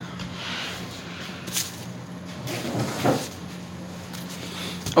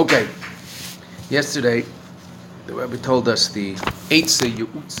Okay, yesterday the Rebbe told us the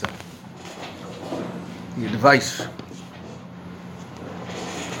shiur12, the advice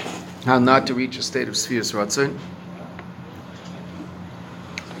how not to reach a state of sihiye.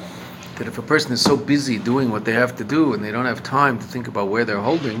 That if a person is so busy doing what they have to do and they don't have time to think about where they're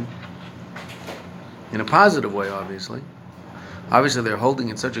holding, in a positive way, obviously they're holding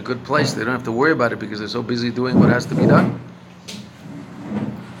in such a good place they don't have to worry about it because they're so busy doing what has to be done.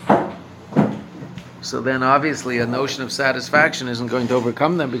 So then obviously a notion of satisfaction isn't going to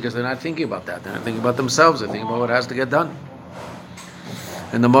overcome them because they're not thinking about that. They're not thinking about themselves. They're thinking about what has to get done.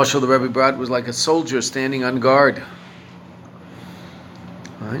 And the mashal the Rebbe brought was like a soldier standing on guard.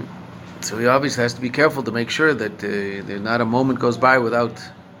 Right? So he obviously has to be careful to make sure that there not a moment goes by without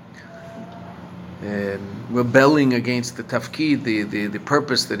rebelling against the tafkid, the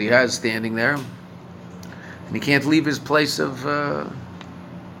purpose that he has standing there. And he can't leave his place of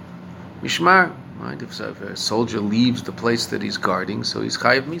mishmar. Right? If a soldier leaves the place that he's guarding, so he's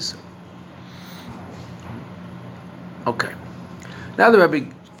chayiv misa. Okay. Now the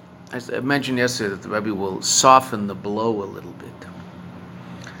Rebbe, as I mentioned yesterday, that the Rebbe will soften the blow a little bit.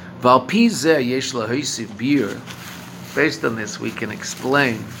 Valpi zeh yesh lahoisiv biur. Based on this, we can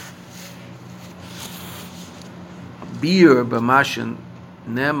explain biur b'mashin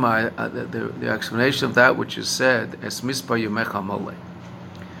nemar, the explanation of that which is said es mispar yomecha moleh.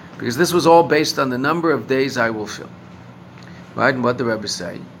 Because this was all based on the number of days I will fill. Right? And what the Rebbe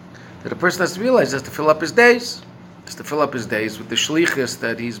say? That a person has to realize has to fill up his days. Has to fill up his days with the shlichus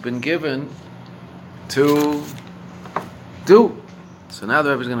that he's been given to do. So now the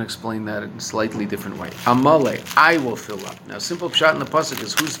Rebbe is going to explain that in a slightly different way. Amalei, I will fill up. Now, simple pshat in the pasuk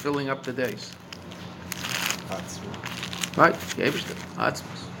is who's filling up the days? Right? Yevishter.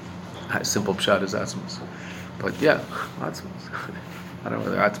 Atzmus. Simple pshat is atzmus. But yeah, atzmus. I don't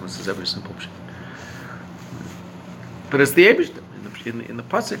know whether Atzmus is ever simple pshat. But it's the Eibishter. In the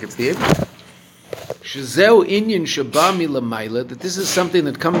pasuk, it's the Eibishter. Shezeu inyan shabami lamayla, that this is something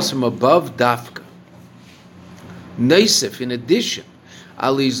that comes from above dafka. Neisif, in addition,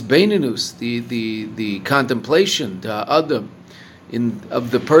 ali's beinenus, the contemplation, the adam,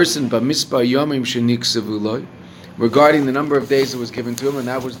 of the person, b'mispar yomim sheniksavu, regarding the number of days that was given to him, and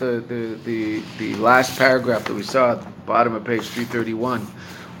that was the last paragraph that we saw at the bottom of page 331,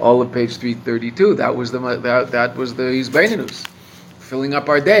 all of page 332. That was the Hizbeinenus, filling up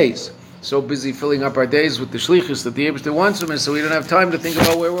our days. So busy filling up our days with the shlichus that the Eibishter wants from us, so we don't have time to think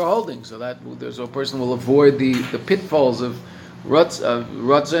about where we're holding. So a person will avoid the pitfalls of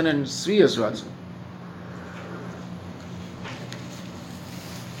ratzon and sviyas ratzon.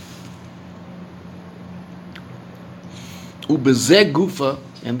 Ubezeh gufa,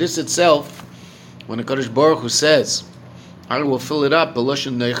 and this itself, when the Kadosh Baruch Hu says, I will fill it up,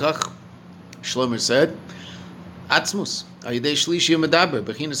 b'loshen neichach, Shlomo said, atzmus, ayidei shlishi medaber,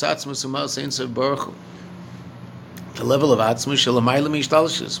 b'chinas atzmus u'mal seinsav Baruch Hu. The level of atzmus shelamayla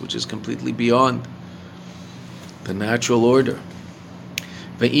mishtalshus, which is completely beyond the natural order.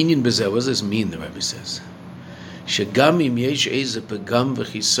 Ve'inyan bezeh, what does this mean, the Rebbe says? Shegam im yesh eze pegam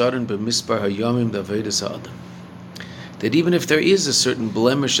v'chisaron b'mispar hayomim d'avodas ha'adam. That even if there is a certain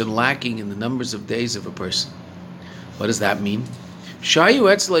blemish and lacking in the numbers of days of a person, what does that mean? Shayu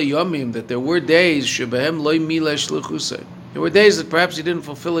etzla yomim, that there were days shebehem loy mila shlichusay. There were days that perhaps he didn't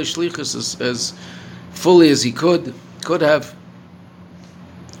fulfill his shlichus as fully as he could have.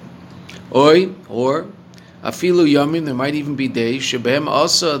 Or afilu yomim, there might even be days shebehem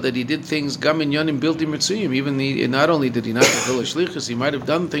also that he did things gam in yonim bilti mitzuyim. Even not only did he not fulfill his shlichus, he might have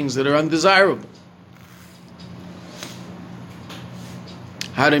done things that are undesirable.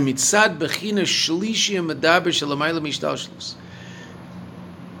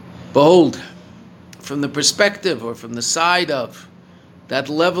 Behold, from the perspective or from the side of that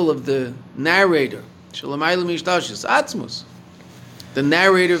level of the narrator, Atzmus, the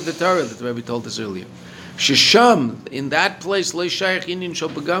narrator of the Torah that the Rebbe told us earlier. Shesham, in that place, there's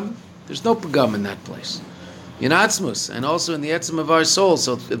no pagam in that place. In Atzmus, and also in the etzem of our soul,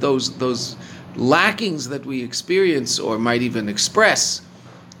 so those lackings that we experience or might even express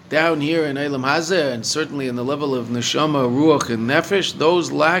down here in Eilam Hazeh, and certainly in the level of Neshama, Ruach, and Nefesh, those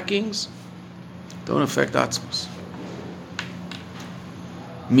lackings don't affect Atzmus.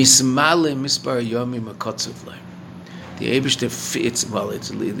 Mismale mispar yomim akotzev leh. The Eibishter it's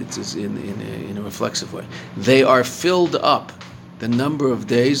in a reflexive way. They are filled up, the number of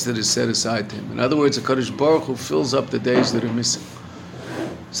days that is set aside to him. In other words, the Kadosh Baruch Hu fills up the days that are missing.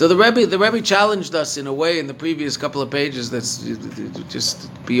 So the Rebbe challenged us in a way in the previous couple of pages that's just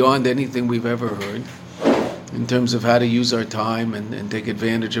beyond anything we've ever heard. in terms of how to use our time and take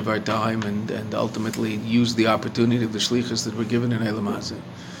advantage of our time and ultimately use the opportunity of the shlichus that we're given in Eilam Hazeh.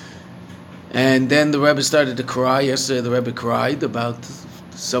 And then the Rebbe started to cry. Yesterday the Rebbe cried about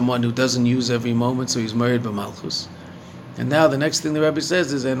someone who doesn't use every moment, so he's married b'malchus. And now the next thing the Rebbe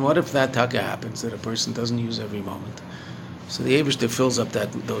says is, and what if that taka happens, that a person doesn't use every moment? So the Eibishter fills up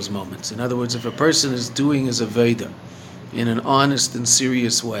those moments. In other words, if a person is doing his Aveda in an honest and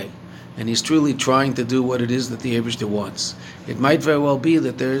serious way, and he's truly trying to do what it is that the Eibishter wants, it might very well be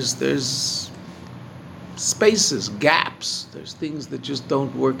that there's spaces, gaps, there's things that just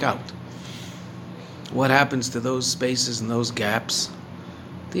don't work out. What happens to those spaces and those gaps?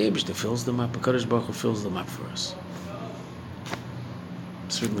 The Eibishter fills them up. HaKadosh Baruch Hu fills them up for us.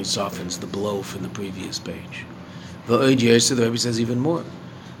 Certainly softens the blow from the previous page. The Rebbe says even more.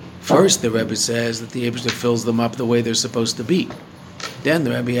 First, the Rebbe says that the Eibishter fills them up the way they're supposed to be. Then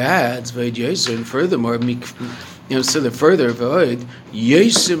the Rebbe adds, and furthermore,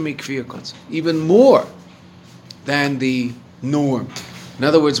 even more than the norm. In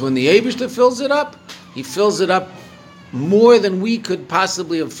other words, when the Eibishter fills it up, he fills it up more than we could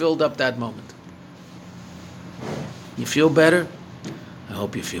possibly have filled up that moment. You feel better? I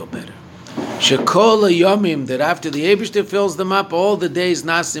hope you feel better. Shekol yomim, that after the Eibishter fills them up, all the days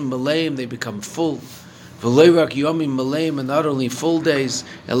nasim maleim, they become full. V'leirak yomim maleim, and not only full days,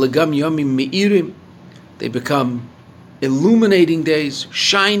 elegam yomim meirim, they become illuminating days,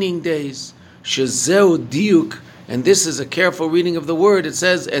 shining days. Shezeu diuk, and this is a careful reading of the word. It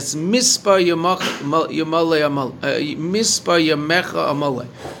says, "Es mispar yamecha amalei."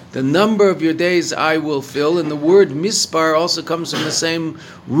 The number of your days I will fill, and the word mispar also comes from the same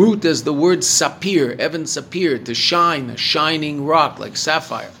root as the word sapir, Evan sapir, to shine, a shining rock like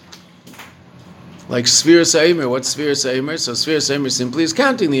sapphire. Like Sfir Sa'emer. What's Sfir Sa'emer? So Sfir Sa'emer simply is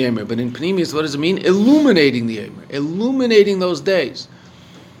counting the Emer, but in Pneumius, what does it mean? Illuminating the Emer, illuminating those days.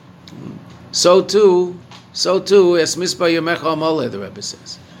 So too, Es Mispar Yamecha Amaleh, the Rebbe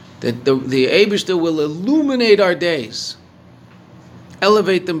says, that the Eibishter will illuminate our days,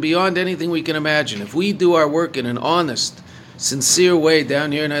 elevate them beyond anything we can imagine. If we do our work in an honest, sincere way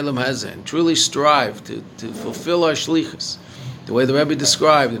down here in Eilam Hazeh and truly strive to fulfill our shlichus, the way the Rebbe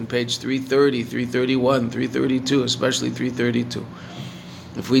described in page 330, 331, 332, especially 332.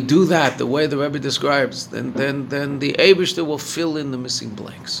 If we do that the way the Rebbe describes, then the Eibishter will fill in the missing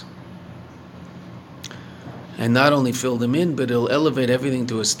blanks. And not only fill them in, but it'll elevate everything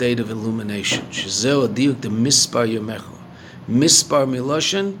to a state of illumination. Shezeu adiuk de mispar yamecha. Mispar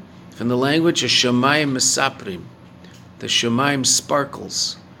miloshen, from the language of Shemayim Mesaprim. The Shemayim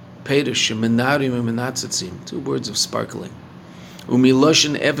sparkles. Peirush Shemenarim and Menatzitzim. 2 words of sparkling.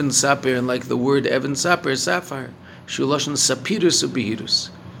 Umiloshen Evan Sapir, and like the word Evan Sapir, sapphire. Shuloshen Sapirus Ubihirus.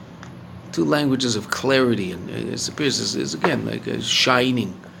 2 languages of clarity, and Sapirus is again like a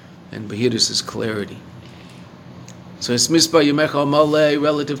shining, and Behirus is clarity. So it's Mispar Yemecha Maleh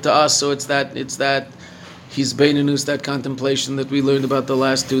relative to us. So it's that His Beinanus, that contemplation that we learned about the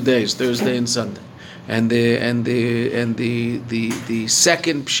last 2 days, Thursday and Sunday, and the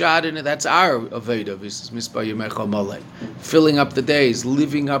second pshat in it, that's our Aveda. This is Mispar Yemecha Maleh, filling up the days,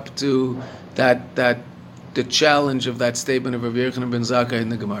 living up to the challenge of that statement of Rabbi Yochanan ben Zakkai in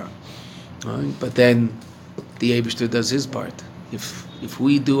the Gemara. Right? But then the Eibishter does his part. If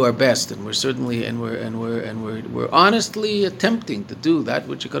we do our best, and we're certainly we're honestly attempting to do that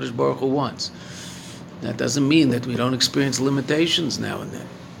which HaKadosh Baruch Hu wants, that doesn't mean that we don't experience limitations now and then.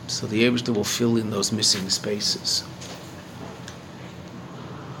 So the Eibishter will fill in those missing spaces.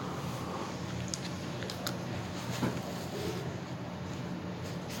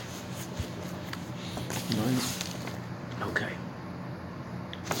 Okay.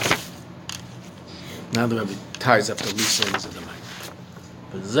 Now the Rebbe ties up the loose ends of the mind.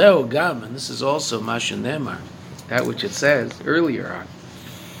 But Zeo Gam, and this is also Masha Nemar, that which it says earlier on.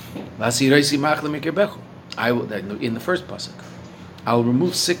 I will, in the first pasuk, I will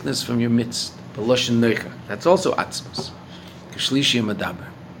remove sickness from your midst. That's also atzmos.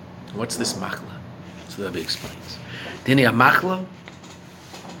 What's this machla? So the Rebbe explains. Dini machla.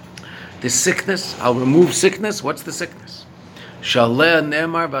 This sickness, I'll remove sickness. What's the sickness? Shaleh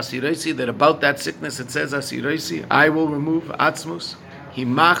nemar basiresi, that about that sickness it says asiresi, I will remove atzmos.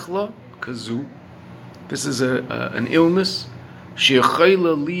 Himachla kazu. This is an illness.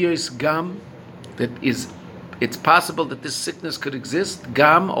 Shechayla liyos gam, that is, it's possible that this sickness could exist.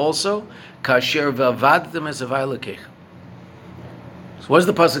 Gam also kasher v'avadtem esavai lekechem. So what does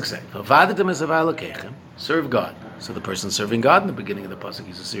the pasuk say? V'avadtem esavai lekechem. Serve God. So the person serving God in the beginning of the pasuk,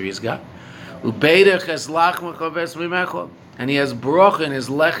 he's a serious guy. Ubeirech es lach mechaves mimecho, and he has bracha in his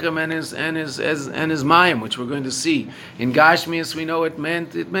lechem and his mayim, which we're going to see. In Gashmias, we know it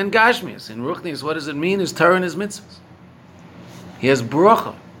meant Gashmias. In Ruchnias, what does it mean? His Torah and his mitzvahs. He has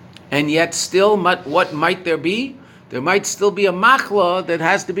bracha, and yet still, what might there be? There might still be a machla that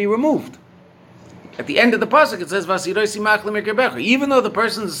has to be removed. At the end of the pasuk, it says, "Vasirosi machla mekerbecha." Even though the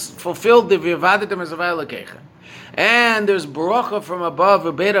person's fulfilled the v'yavadetem as avaylakecha, and there's bracha from above,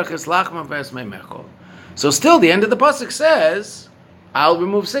 v'berach es lachma v'esmeimecho. So still, the end of the pasuk says, "I'll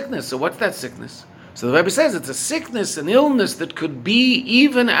remove sickness." So what's that sickness? So the Rebbe says it's a sickness, an illness that could be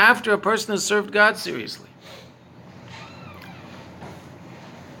even after a person has served God seriously.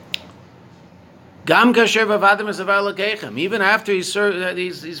 Gam kasher v'avadim es avaylakeichem. Even after he's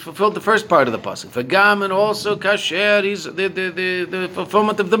fulfilled the first part of the pasuk. V'gam, and also kasher, the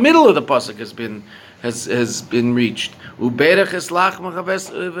fulfillment of the middle of the pasuk has been reached. Uberach es lachma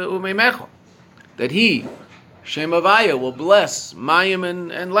v'umeimecho. That he, Shem Avaya, will bless Mayim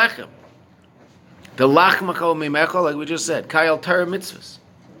and Lechem. The Lachmacho Mimecho, like we just said, Kai al Torah mitzvahs.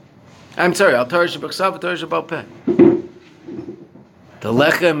 I'm sorry, al Torah Shebechsav, Torah Shebal Peh. The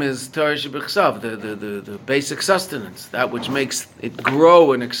Lechem is Torah Shebechsav, the basic sustenance, that which makes it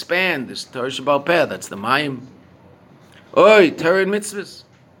grow and expand, is Torah Shebal Peh, that's the Mayim. Oi, Torah and mitzvahs.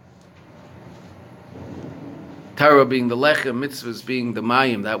 Torah being the Lechem, mitzvahs being the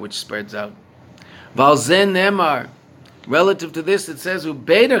Mayim, that which spreads out. Valzen Nemar, relative to this, it says, he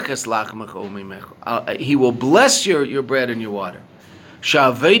will bless your bread and your water.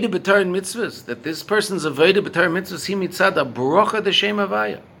 Sha'aveda b'tar mitzvahs, that this person's aveda b'tar mitzvahs, he mitzada brocha d'shem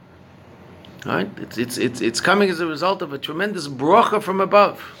avaya. Right? It's coming as a result of a tremendous brocha from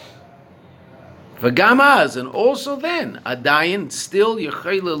above. V'gamaz, and also then, adayin, still,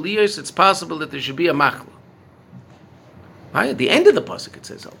 yechayla liyos, it's possible that there should be a machla. Right? At the end of the pasuk, it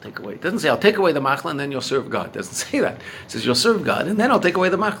says, "I'll take away." It doesn't say, "I'll take away the machla and then you'll serve God." It doesn't say that. It says, "You'll serve God and then I'll take away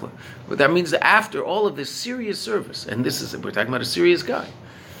the machla." But that means that after all of this serious service, and we're talking about a serious guy.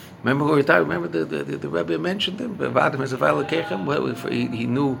 Remember who we're talking? Remember the Rebbe mentioned him. He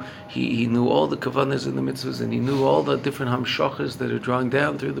knew all the kavanas in the mitzvahs, and he knew all the different hamshachas that are drawing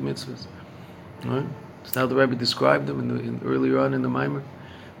down through the mitzvahs. Right? That's how the Rebbe described them earlier on in the Maimer.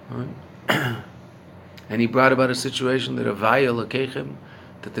 Right? And he brought about a situation that avaya lekechem,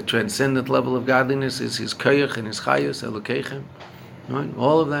 that the transcendent level of godliness is his koyach and his chayas elekechem, right?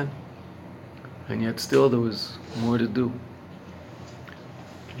 All of that, and yet still there was more to do.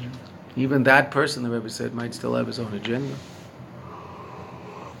 Even that person, the Rebbe said, might still have his own agenda,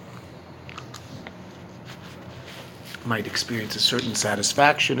 might experience a certain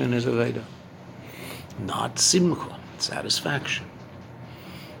satisfaction in his aveda, not simcha, satisfaction.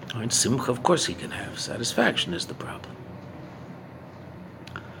 Right? Simcha, of course, he can have. Satisfaction is the problem.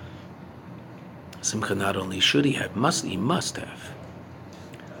 Simcha not only should he have, he must have.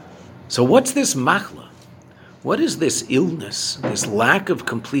 So what's this machla? What is this illness, this lack of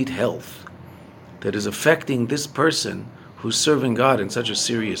complete health that is affecting this person who's serving God in such a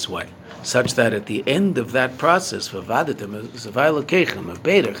serious way? Such that at the end of that process,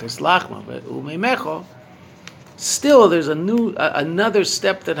 still, there's another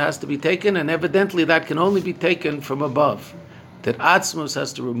step that has to be taken, and evidently that can only be taken from above. That Atzmos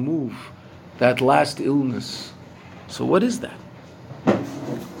has to remove that last illness. So what is that?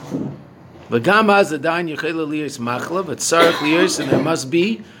 And there must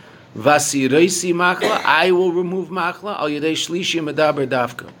be Vasireisi machla, I will remove machla, al yedei shlishi medaber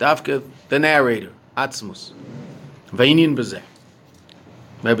dafka, the narrator, Atzmos. Veinin bezeh.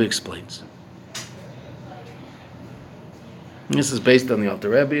 Rebbe explains. This is based on the Alter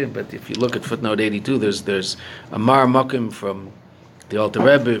Rebbe, but if you look at footnote 82, there's a Mar Mokim from the Alter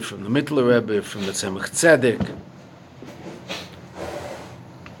Rebbe, from the Mittler Rebbe, from the Tzemach Tzedek.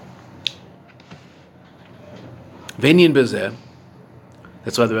 V'inyan bezeh.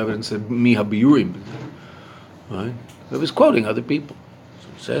 That's why the Rebbe said mi habiyurim. Right? He was quoting other people. So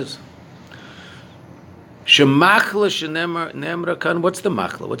it says, Shemachla shenemra kan. What's the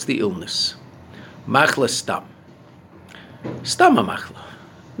machla? What's the illness? Machla stam. Stama machla,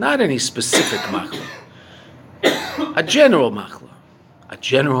 not any specific machla, a general machla, a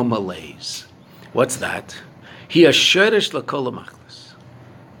general malaise. What's that? He asherish lakola machlas.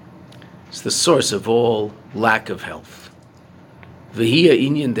 It's the source of all lack of health. V'hiya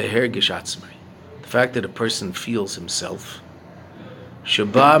inyan deher geshatzmei. The fact that a person feels himself.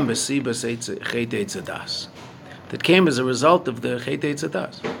 Shabam besibas chet eitzadas. That came as a result of the chet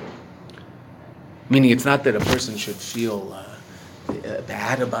eitzadas. Meaning, it's not that a person should feel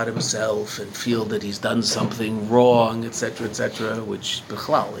bad about himself and feel that he's done something wrong, etc., which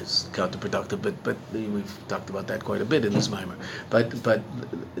Bechlal is counterproductive. But we've talked about that quite a bit in this mimer. But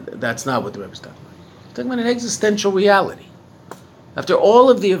that's not what the Rebbe is talking about. He's talking about an existential reality. After all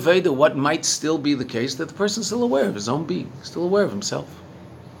of the Aveda, what might still be the case, that the person's still aware of his own being, still aware of himself.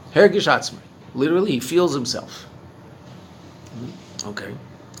 Hergish Atzmai. Literally, he feels himself. Okay.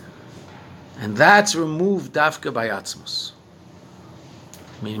 And that's removed dafka by Atzmus.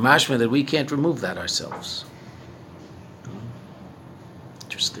 Meaning, mashma, that we can't remove that ourselves.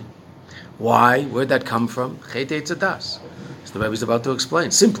 Interesting. Why? Where'd that come from? Chet Eitzadas. So the Rebbe is about to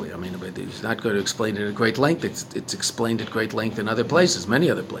explain. Simply, I mean, he's not going to explain it at great length. It's explained at great length in other places, many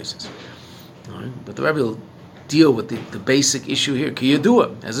other places. All right? But the Rebbe will deal with the basic issue here. Ki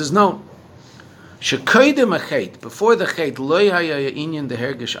yadua, as is known. Shekoidem achet, before the chet, lo haya inyan de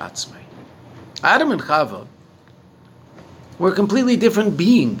hergish atzmai. Adam and Chava were a completely different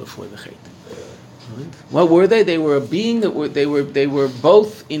being before the chet. What were they? They were a being they were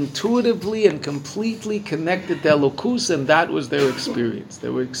both intuitively and completely connected to Elokus, and that was their experience.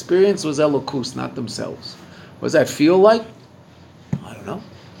 Their experience was Elokus, not themselves. What does that feel like? I don't know.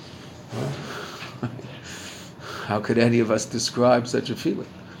 How could any of us describe such a feeling?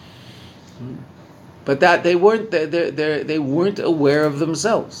 But that they weren't aware of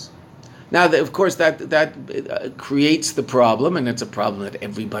themselves. Now, of course, that creates the problem, and it's a problem that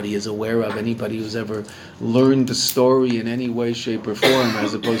everybody is aware of. Anybody who's ever learned the story in any way, shape, or form,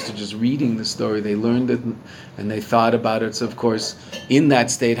 as opposed to just reading the story, they learned it and they thought about it. So, of course, in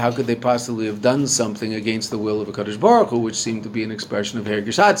that state, how could they possibly have done something against the will of a Kadosh Baruch Hu, which seemed to be an expression of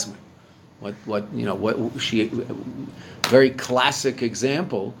Hergish Atzmai? Very classic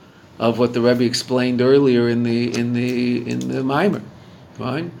example of what the Rebbe explained earlier in the Mimer,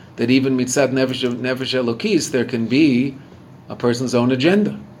 right? That even mitzad nefesh elokis, there can be a person's own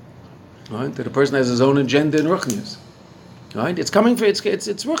agenda, right? That a person has his own agenda in ruchnius, right? It's coming for it's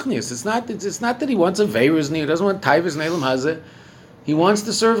ruchnius. It's not that he wants a veirus, he doesn't want taivas ne'elam hazeh. He wants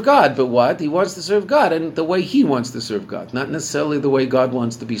to serve God, but what? He wants to serve God, and the way he wants to serve God, not necessarily the way God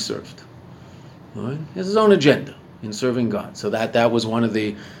wants to be served. Right? He has his own agenda in serving God. So that was one of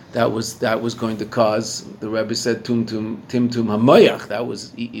the that was going to cause, the Rebbe said, timtum hamoyach. That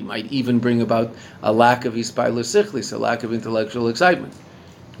was, it might even bring about a lack of hispailer sichlis, a lack of intellectual excitement.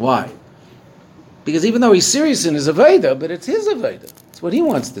 Why? Because even though he's serious in his Aveda, but it's his Aveda. It's what he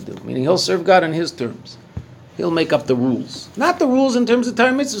wants to do. Meaning he'll serve God on his terms. He'll make up the rules. Not the rules in terms of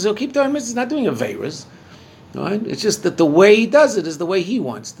Torah mitzvahs. He'll keep Torah mitzvahs. He's not doing Averas. Right? It's just that the way he does it is the way he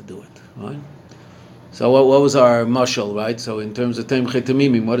wants to do it. Right? So what was our mashal, right? So in terms of Tem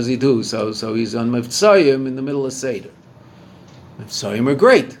Chetamimim, what does he do? So he's on Mevtsayim in the middle of Seder. Mevtsayim are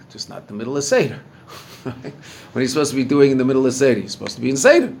great, just not the middle of Seder. What he's supposed to be doing in the middle of Seder? He's supposed to be in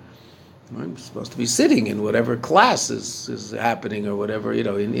Seder. Right? He's supposed to be sitting in whatever class is happening, or whatever,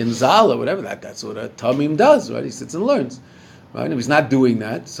 in Zal or whatever. That's what a Tamim does, right? He sits and learns. Right? If he's not doing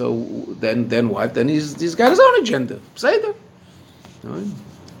that, so then what? Then he's got his own agenda. Seder. Right?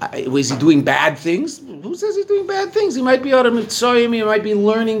 Is he doing bad things? Who says he's doing bad things? He might be out of Mitzrayim, he might be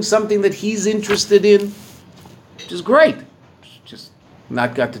learning something that he's interested in, which is great. Just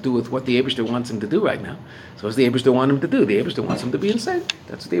not got to do with what the Eibishter wants him to do right now. So what's the Eibishter want him to do? The Eibishter wants him to be inside.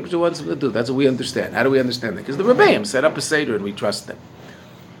 That's what the Eibishter wants him to do. That's what we understand. How do we understand that? Because the Rebbeim set up a Seder and we trust them.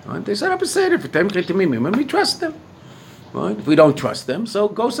 Right? They set up a Seder for Tem Chetamimim and we trust them. Right? If we don't trust them, so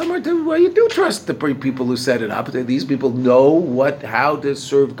go somewhere where you do trust the people who set it up. These people know how to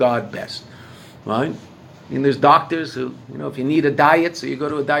serve God best. Right? I mean, there's doctors who, if you need a diet, so you go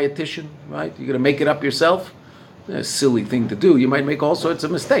to a dietitian, right? You're going to make it up yourself. That's a silly thing to do. You might make all sorts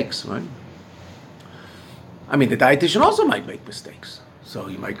of mistakes, right? I mean, the dietitian also might make mistakes. So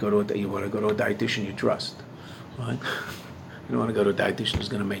you might you want to go to a dietitian you trust, right? You don't want to go to a dietitian who's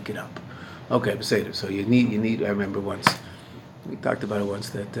going to make it up. Okay, Beseder. So you need. I remember once we talked about it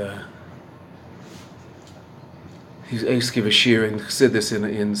once that he used to give a shiur in Chassidus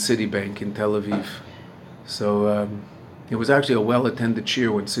in Citibank in Tel Aviv. So it was actually a well-attended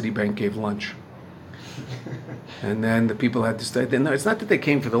shiur when Citibank gave lunch, and then the people had to stay. No, it's not that they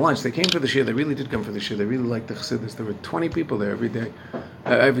came for the lunch; they came for the shiur. They really did come for the shiur. They really liked the Chassidus. There were 20 people there every day,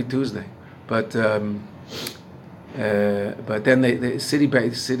 every Tuesday, but. But then the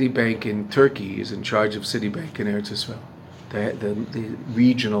Citibank in Turkey is in charge of Citibank in Eretz Yisrael. The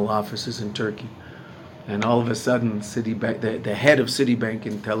regional offices in Turkey, and all of a sudden, Citibank, the head of Citibank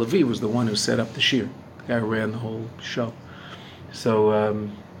in Tel Aviv was the one who set up the shiur. The guy who ran the whole show. So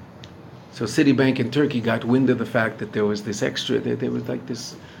So Citibank in Turkey got wind of the fact that there was this extra, there was like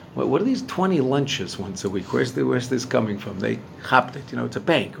this, what are these 20 lunches once a week? Where's this coming from? They hopped it, it's a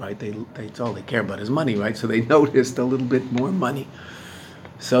bank, right? It's all they care about is money, right? So they noticed a little bit more money.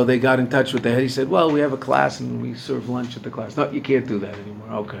 So they got in touch with the head. He said, well, we have a class and we serve lunch at the class. No, you can't do that anymore.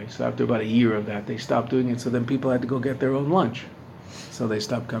 Okay. So after about a year of that, they stopped doing it. So then people had to go get their own lunch. So they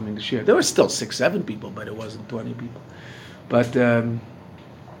stopped coming to shiur. There were still 6, 7 people, but it wasn't 20 people. But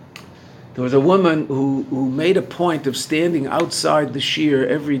there was a woman who made a point of standing outside the shiur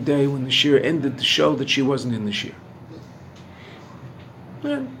every day when the shiur ended to show that she wasn't in the shiur.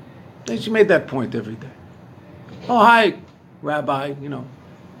 Yeah. And she made that point every day. Oh, hi, Rabbi,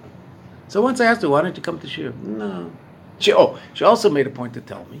 So once I asked her, why don't you come to shiur? No. She also made a point to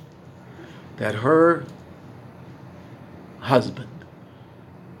tell me that her husband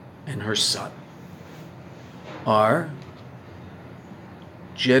and her son are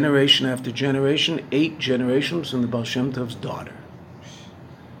generation after generation, 8 generations from the Baal Shem Tov's daughter.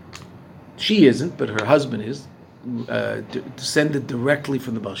 She isn't, but her husband is, descended directly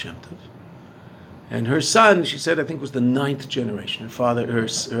from the Baal Shem Tov. And her son, she said, I think was the 9th generation.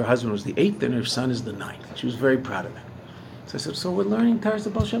 Her husband was the 8th, and her son is the 9th. She was very proud of that. So I said, so we're learning Taras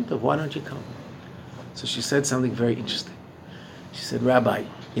Baal Shem Tov. Why don't you come? So she said something very interesting. She said, Rabbi,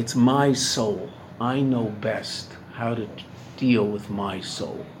 it's my soul. I know best how to deal with my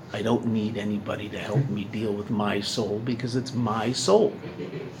soul. I don't need anybody to help me deal with my soul because it's my soul.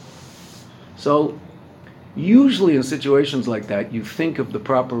 So usually in situations like that, you think of the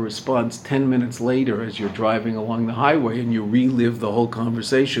proper response 10 minutes later as you're driving along the highway and you relive the whole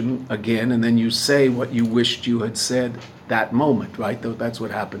conversation again, and then you say what you wished you had said that moment, right? That's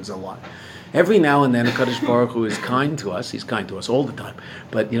what happens a lot. Every now and then, HaKadosh Baruch Hu is kind to us. He's kind to us all the time.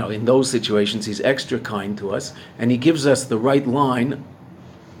 But, in those situations, he's extra kind to us. And he gives us the right line,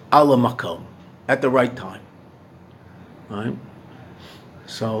 ala makom, at the right time. Right?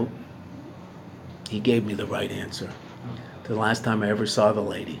 So, he gave me the right answer. The last time I ever saw the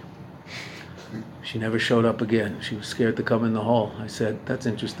lady. She never showed up again. She was scared to come in the hall. I said, that's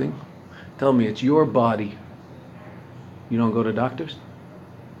interesting. Tell me, it's your body. You don't go to doctors?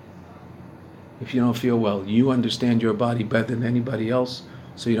 If you don't feel well, you understand your body better than anybody else,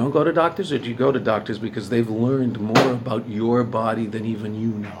 so you don't go to doctors, or do you go to doctors because they've learned more about your body than even you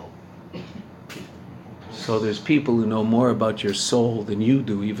know? So there's people who know more about your soul than you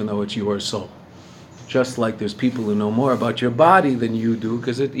do, even though it's your soul. Just like there's people who know more about your body than you do,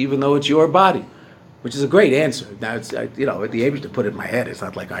 even though it's your body, which is a great answer. Now, it's, at the age to put it in my head, it's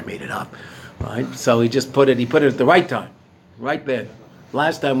not like I made it up, right? So he put it at the right time, right then,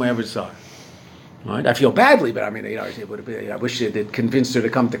 last time we ever saw her. Right? I feel badly, but I wish it had convinced her to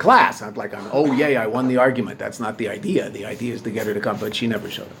come to class. I'm like, oh yay, I won the argument. That's not the idea. The idea is to get her to come, but she never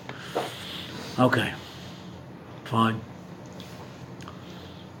showed up. Okay, fine.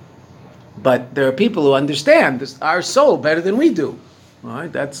 But there are people who understand our soul better than we do.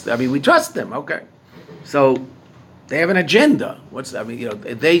 Right? We trust them. Okay, so they have an agenda.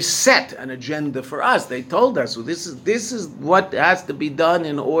 They set an agenda for us. They told us, so this is what has to be done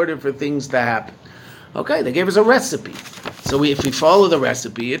in order for things to happen. Okay, they gave us a recipe. So if we follow the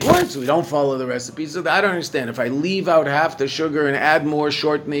recipe, it works. We don't follow the recipe, so I don't understand. If I leave out half the sugar and add more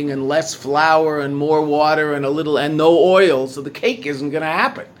shortening and less flour and more water and no oil, so the cake isn't going to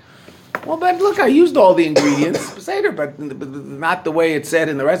happen. Well, but look, I used all the ingredients, but not the way it said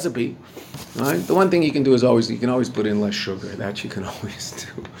in the recipe. Right? The one thing you can do is you can always put in less sugar. That you can always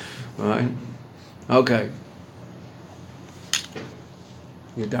do. Right? Okay.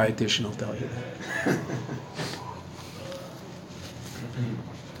 Your dietitian will tell you that.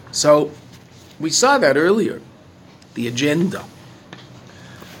 So, we saw that earlier. The agenda.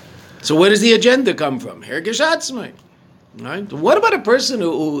 So where does the agenda come from? Hergesh Atzmai. Right? What about a person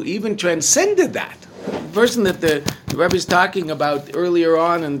who even transcended that? The person that the Rebbe is talking about earlier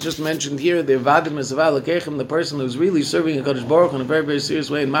on and just mentioned here, the Vadim Ezav Alekechem, the person who's really serving HaKadosh Baruch Hu in a very, very serious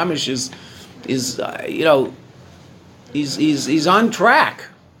way, and Mamish he's on track.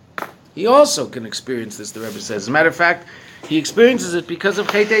 He also can experience this, the Rebbe says. As a matter of fact, he experiences it because of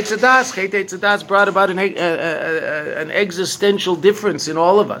Chet Eitzadas. Chet Eitzadas brought about an existential difference in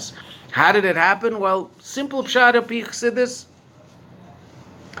all of us. How did it happen? Well, simple pshat al pi Chassidus.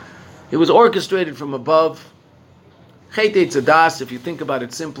 It was orchestrated from above. Chet Eitzadas, if you think about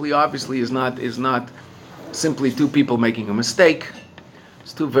it simply, obviously is not simply two people making a mistake.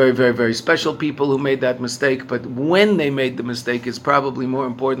 It's two very, very, very special people who made that mistake, but when they made the mistake is probably more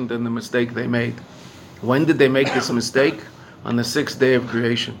important than the mistake they made. When did they make this mistake? On the 6th day of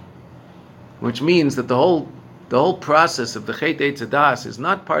creation. Which means that the whole the whole process of the Chet Eitz Hadas is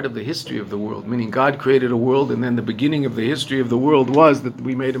not part of the history of the world, meaning God created a world and then the beginning of the history of the world was that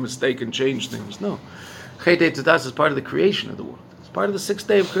we made a mistake and changed things. No. Chet Eitz Hadas is part of the creation of the world. It's part of the sixth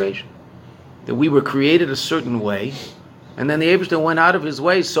day of creation. That we were created a certain way, and then the Eibishter went out of his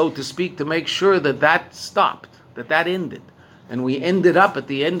way, so to speak, to make sure that that stopped, that ended. And we ended up at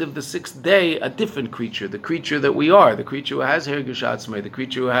the end of the sixth day a different creature, the creature that we are, the creature who has Hergesh Atzmei, the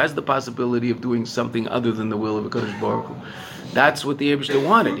creature who has the possibility of doing something other than the will of HaKadosh Baruch Hu. That's what the Eibishter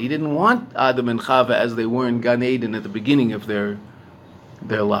wanted. He didn't want Adam and Chava as they were in Gan Eden at the beginning of their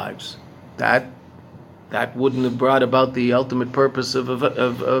lives. That wouldn't have brought about the ultimate purpose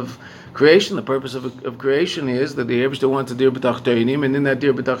of creation. The purpose of creation is that the Eibishter wants a dir b'tachtenim, and in that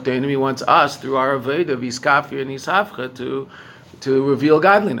dir b'tachtenim he wants us, through our avodah of iskafir and ishafcha, to reveal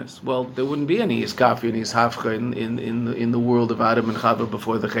godliness. Well, there wouldn't be any iskafir and ishafcha in the world of Adam and Chava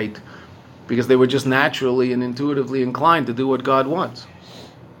before the Chet, because they were just naturally and intuitively inclined to do what God wants.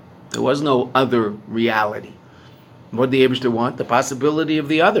 There was no other reality. What did the Eibishter want? The possibility of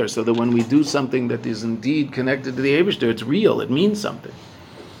the other, so that when we do something that is indeed connected to the Eibishter, it's real, it means something.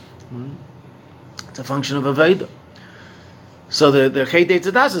 It's a function of Aveda. So the Chet Eitz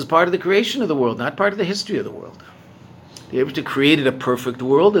Hadas is part of the creation of the world, not part of the history of the world. The Eibishter created a perfect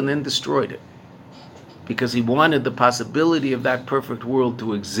world and then destroyed it, because he wanted the possibility of that perfect world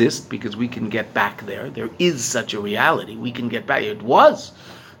to exist, because we can get back there. There is such a reality. We can get back. There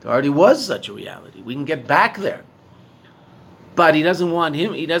already was such a reality. We can get back there. But he doesn't want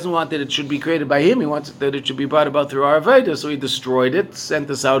that it should be created by him. He wants that it should be brought about through our Aveda. So he destroyed it, sent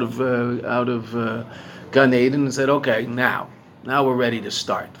us out of Gan Eden, and said, "Okay, now we're ready to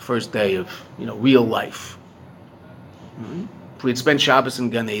start. First day of real life." Mm-hmm. If we'd spent Shabbos in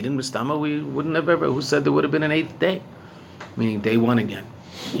Gan Eden, Mistama, we wouldn't have ever. Who said there would have been an eighth day? Meaning day one again.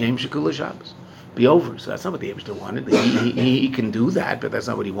 Yom Shekula Shabbos. Be over. So that's not what the Eibishter wanted. He can do that, but that's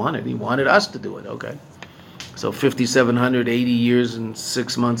not what he wanted. He wanted us to do it. Okay. So 5,780 years and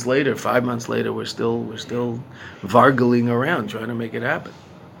 6 months later, 5 months later, we're still vargling around trying to make it happen.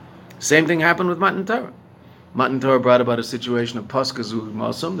 Same thing happened with Matan Torah. Matan Torah brought about a situation of paskazu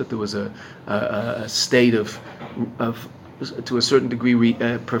masum, that there was a state of to a certain degree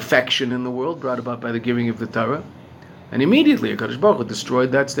perfection in the world brought about by the giving of the Torah, and immediately HaKadosh Baruch Hu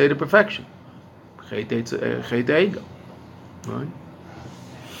destroyed that state of perfection. Chet Ego, right?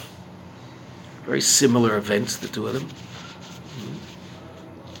 Very similar events, the two of them.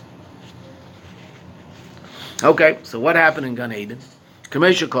 Okay, so what happened in Gan Eden?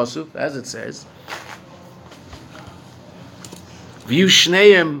 Kamesha Kosuf, as it says, V'yu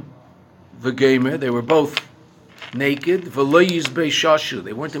shneim v'gemer, they were both naked, v'lo yizbei shashu,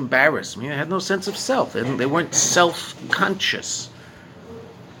 they weren't embarrassed, they had no sense of self, they weren't self-conscious.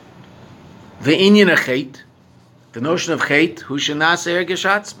 V'inyan achet, the notion of chet, hu shenas ergesh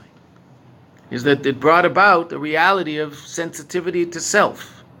atzmai, is that it brought about a reality of sensitivity to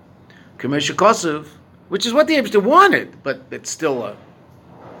self. Kamesha Kosov, which is what the Eibishter wanted, but it's still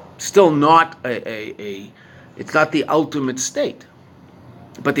not it's not the ultimate state.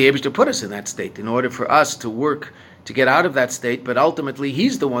 But the Eibishter put us in that state in order for us to work to get out of that state, but ultimately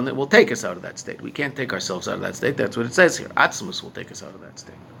he's the one that will take us out of that state. We can't take ourselves out of that state. That's what it says here. Atzmus will take us out of that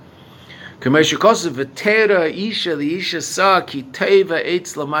state. Kamesha Kosov, v'tera isha, the isha saw ki teva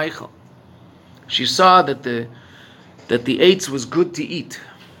eitz l'maychal. She saw that the eitz was good to eat.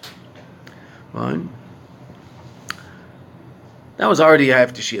 Right? That was already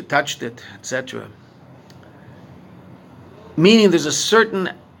after she had touched it, etc. Meaning there's a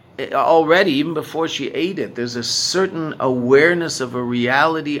certain, already, even before she ate it, there's a certain awareness of a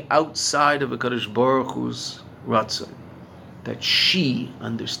reality outside of HaKadosh Baruch Hu's ratzon that she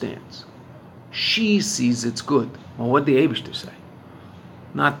understands. She sees it's good. Well, what did the Eibishter say?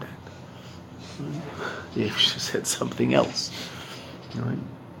 Not that. The Eibishter said something else. Right?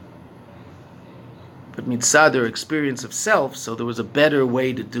 But mitzad, their experience of self, so there was a better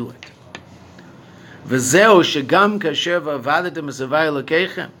way to do it. V'zeo shegam kasher v'avadetem esavai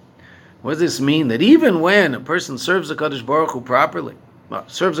lokechem. What does this mean? That even when a person serves the HaKadosh Baruch Hu properly,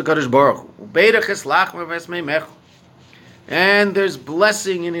 serves the HaKadosh Baruch Hu, ubeirach es lachma v'esmeimechu, and there's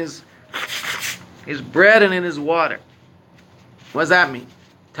blessing in his bread and in his water. What does that mean?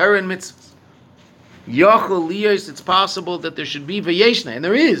 Torah and mitzvahs. Yochel liyos, it's possible that there should be v'yeshna, and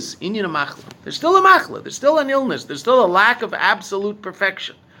there is, inyan machla. There's still a machla, there's still an illness, there's still a lack of absolute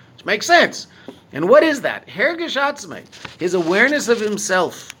perfection, which makes sense. And what is that? Hergesh atzmei, his awareness of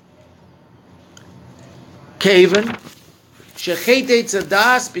himself. Kaven, shechet eitz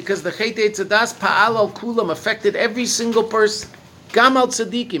hadas, because the chet eitz hadas pa'al al kulam, affected every single person. Gamal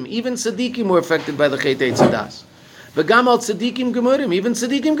tzaddikim, even tzaddikim were affected by the chet eitzadas. V'gamal tzaddikim gemurim, even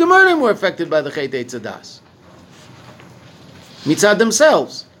tzaddikim gemurim were affected by the chet eitzadas. Mitzad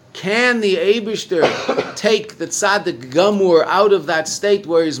themselves. Can the Eibishter take the tzaddik gamur out of that state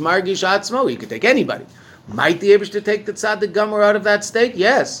where he's margish atzmo? He could take anybody. Might the Eibishter take the tzaddik gamur out of that state?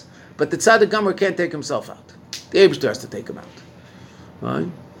 Yes. But the tzaddik gamur can't take himself out. The Eibishter has to take him out. Right?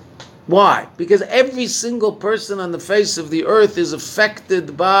 Why? Because every single person on the face of the earth is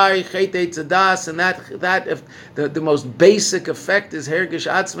affected by chet eitzadas, and that if the most basic effect is hergish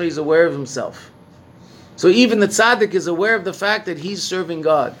atzmo, he's aware of himself. So even the tzaddik is aware of the fact that he's serving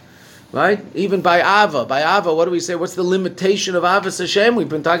God, right? Even by Ava. By Ava, what do we say? What's the limitation of Avas Hashem? We've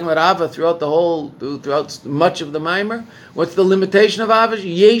been talking about Ava throughout much of the Maimer. What's the limitation of Ava?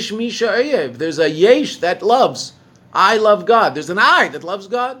 Yesh Misha Eyev. There's a Yesh that loves. I love God. There's an I that loves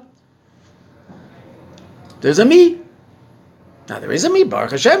God. There's a me. Now there is a me.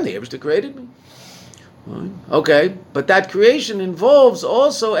 Baruch Hashem, the Eibishter created me. Okay, but that creation involves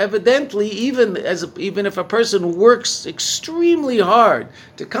also, evidently, even if a person works extremely hard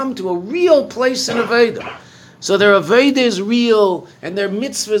to come to a real place in Aveda. So their Aveda is real, and their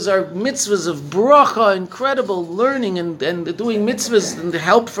mitzvahs are mitzvahs of bracha, incredible learning and doing mitzvahs and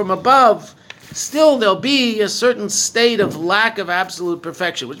help from above. Still, there'll be a certain state of lack of absolute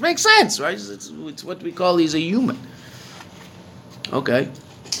perfection, which makes sense, right? It's what we call he's a human. Okay.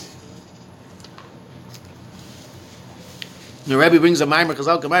 The Rebbe brings a Maimer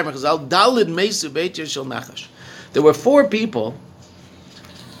Chazal, Dalid Meisu Beit Shel Nachash. There were 4 people.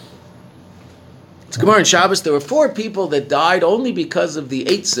 It's Gemara in Shabbos. There were 4 people that died only because of the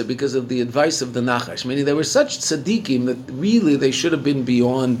Eitzah, because of the advice of the Nachash. Meaning they were such tzaddikim that really they should have been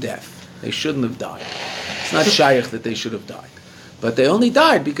beyond death. They shouldn't have died. It's not shaykh that they should have died. But they only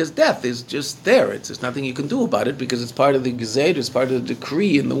died because death is just there. There's nothing you can do about it because it's part of the Gezer, it's part of the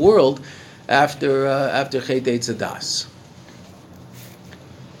decree in the world after Chet Eitzadas.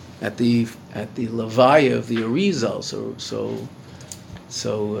 At the Levaya of the Arizal,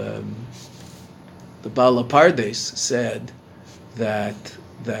 the Baal Pardes said that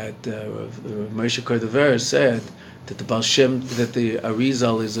Moshe Kordover said that the Baal Shem, that the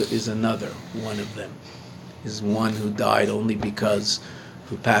Arizal is another one of them, is one who died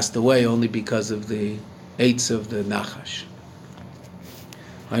who passed away only because of the eights of the Nachash.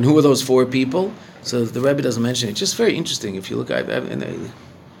 And who are those 4 people? So the Rebbe doesn't mention it. It's just very interesting. If you look, I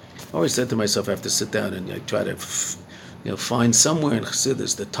always said to myself, I have to sit down and I try to, find somewhere in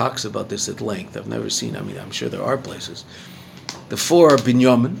Chassidus that talks about this at length. I've never seen. I mean, I'm sure there are places. The 4 are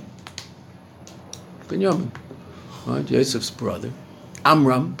Binyamin, right? Yosef's brother.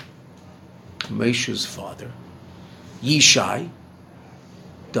 Amram, Moshe's father. Yishai,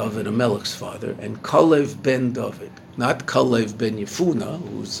 David Amelech's father, and Kalev ben David. Not Kalev ben Yefuna,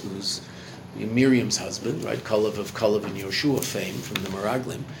 who's Miriam's husband, right? Kalev and Yoshua fame from the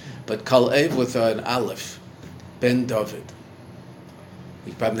Meraglim. But Kalev with an Aleph, ben David.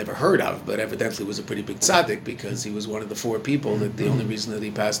 You've probably never heard of, but evidently was a pretty big tzaddik because he was one of the 4 people that the only reason that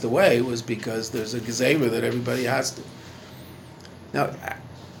he passed away was because there's a gezerah that everybody has to. Now,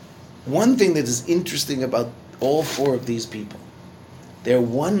 one thing that is interesting about all 4 of these people, they're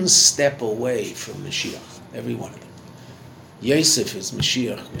one step away from Mashiach, every one of them. Yosef is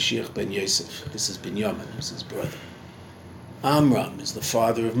Mashiach ben Yosef. This is Binyamin, this is his brother. Amram is the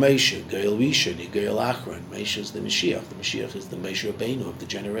father of Moshe, Geil Rishon, Geil Achron. Moshe is the Mashiach. The Mashiach is the Moshe Rabbeinu of the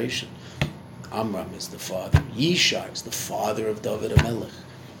generation. Amram is the father. Yishai is the father of David HaMelech.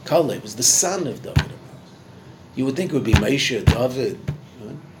 Kalev is the son of David HaMelech. You would think it would be Moshe, David.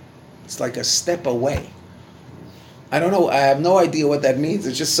 Right? It's like a step away. I don't know, I have no idea what that means.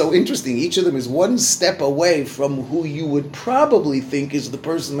 It's just so interesting. Each of them is one step away from who you would probably think is the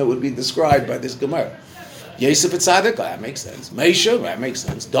person that would be described by this Gemara. Yosef Tzaddik, that makes sense. Moshe, that makes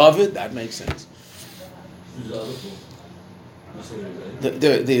sense. David, that makes sense.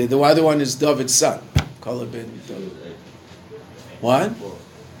 The other one is David's son. Kalev ben David. What? No,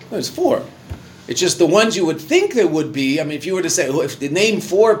 there's 4. It's just the ones you would think there would be. I mean, if you were to say, if they name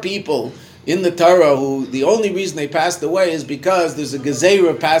 4 people in the Torah who the only reason they passed away is because there's a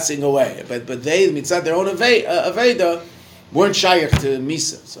gezerah passing away, but they, mitzad their own aveda, weren't shaykh to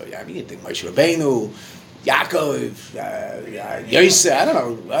Misa. So yeah, I mean, you think Moshe Rabbeinu, Yaakov, Yosef, I don't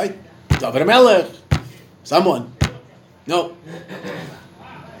know, right? David HaMelech, someone. No.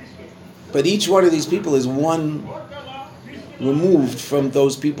 But each one of these people is one removed from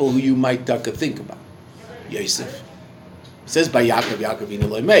those people who you might think about. Yosef. It says by Yaakov in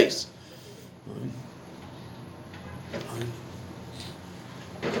Eloi Meis.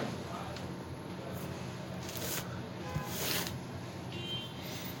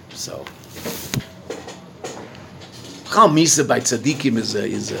 So, Chal Misa by Tzadikim is a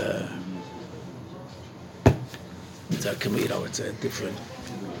it's a different.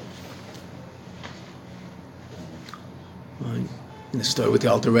 Right? In the story with the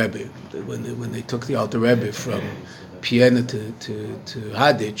Alter Rebbe, when they took the Alter Rebbe from Vienna to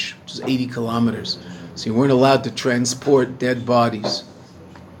Haditch, which is 80 kilometers, so you weren't allowed to transport dead bodies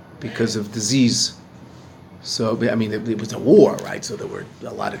because of disease. So I mean, it was a war, right? So there were a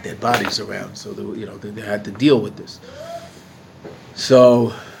lot of dead bodies around. So they had to deal with this.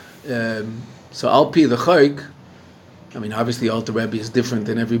 So Al Pi the Chayk, I mean, obviously Alter Rebbe is different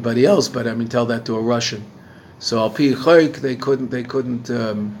than everybody else, but I mean, tell that to a Russian. So Al Pi Chayk,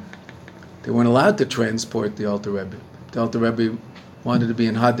 they weren't allowed to transport the Alter Rebbe. The Alter Rebbe wanted to be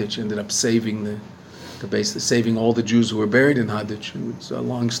in Haditch, ended up saving saving all the Jews who were buried in Haditch. It's a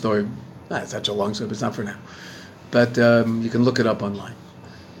long story. It's such a long story, but it's not for now. But you can look it up online.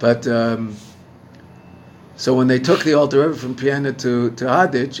 But so when they took the Alter Rebbe from Vienna to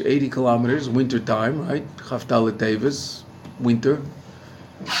Haditch, 80 kilometers, winter time, right? Chavdalet Davis, winter.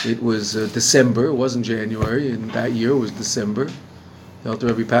 It was December. It wasn't January, and that year was December. The Alter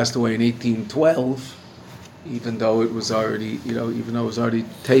Rebbe passed away in 1812, even though it was already,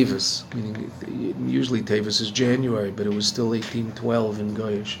 Tavis, meaning usually Tavis is January, but it was still 1812 in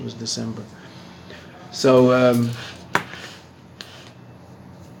Goyish. It was December. So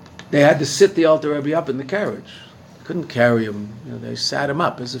they had to sit the Alter Rebbe up in the carriage. They couldn't carry him. They sat him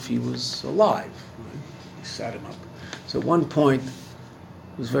up as if he was alive. Right? They sat him up. So at one point,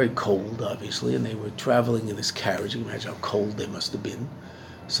 it was very cold, obviously, and they were traveling in this carriage. You can imagine how cold they must have been.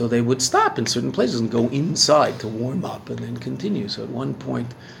 So they would stop in certain places and go inside to warm up and then continue. So at one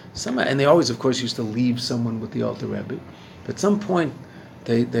point, and they always, of course, used to leave someone with the Alter Rebbe. But at some point,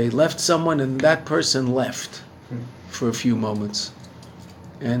 they left someone, and that person left for a few moments.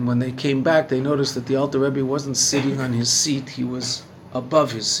 And when they came back, they noticed that the Alter Rebbe wasn't sitting on his seat. He was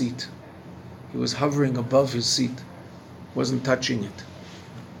above his seat. He was hovering above his seat. Wasn't touching it.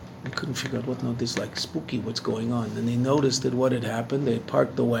 I couldn't figure out this is like spooky, what's going on. And they noticed that what had happened, they had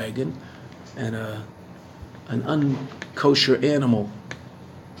parked the wagon, and an unkosher animal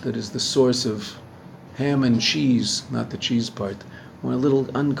that is the source of ham and cheese, not the cheese part, when a little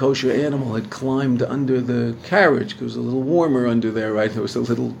unkosher animal had climbed under the carriage, because it was a little warmer under there, right? There was a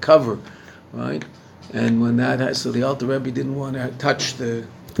little cover, right? And when so the Alter Rebbe didn't want to touch the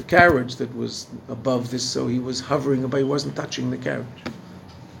carriage that was above this, so he was hovering above, he wasn't touching the carriage.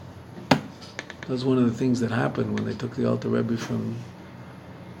 That was one of the things that happened when they took the Alter Rebbe from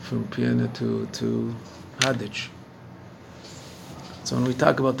Vienna to Haditch. So when we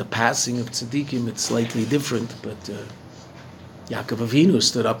talk about the passing of tzaddikim, it's slightly different, but Yaakov Avinu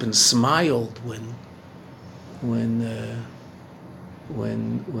stood up and smiled when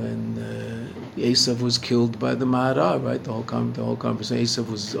Esav was killed by the Mara, right? The whole conversation, Esav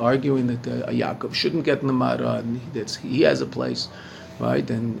was arguing that Yaakov shouldn't get in the Mara, and he has a place. Right,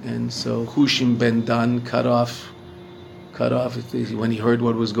 and so Hushim ben Dan cut off. When he heard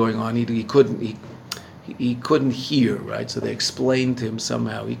what was going on, he couldn't hear. Right, so they explained to him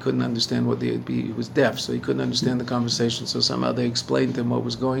somehow. He couldn't understand he was deaf, so he couldn't understand the conversation. So somehow they explained to him what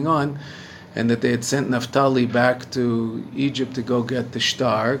was going on, and that they had sent Naphtali back to Egypt to go get the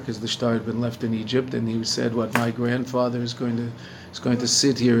shtar, because the shtar had been left in Egypt. And he said, "What my grandfather is going to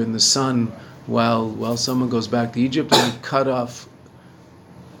sit here in the sun while someone goes back to Egypt," and he cut off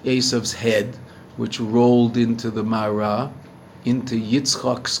Esav's head, which rolled into the Mara, into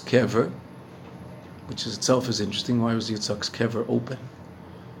Yitzchak's kever, which itself is interesting. Why was Yitzchak's kever open?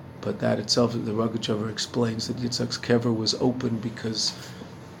 But that itself, the Rogachover explains that Yitzchak's kever was open because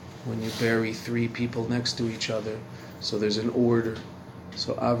when you bury three people next to each other, so there's an order.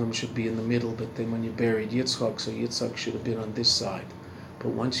 So Avram should be in the middle, but then when you buried Yitzchak, so Yitzchak should have been on this side. But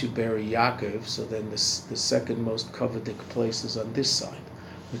once you bury Yaakov, so then the second most coveted place is on this side,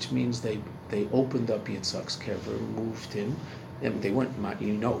 which means they opened up Yitzchak's kever, moved him, and they weren't,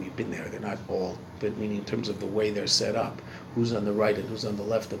 you've been there, they're not all, but meaning in terms of the way they're set up, who's on the right and who's on the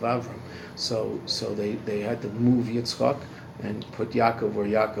left of Avram. So they had to move Yitzchak and put Yaakov where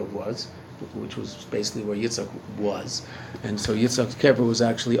Yaakov was, which was basically where Yitzchak was. And so Yitzchak's kever was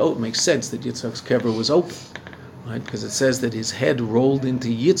actually open. It makes sense that Yitzchak's kever was open, right? Because it says that his head rolled into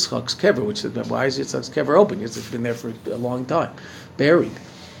Yitzchak's kever, which is, why is Yitzchak's kever open? Yitzchak's been there for a long time, buried.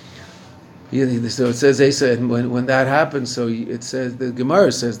 So it says Asa, and when that happened, so it says, the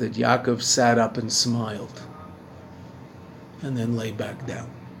Gemara says that Yaakov sat up and smiled, and then lay back down.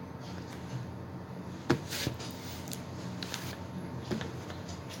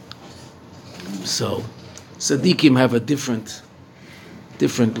 So, Tzaddikim have a different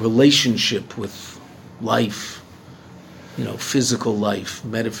different relationship with life, physical life,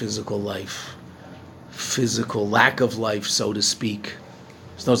 metaphysical life, physical lack of life, so to speak.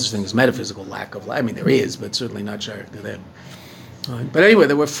 There's no such thing as metaphysical lack of life. I mean, there is, but certainly not shaykh to them. Right. But anyway,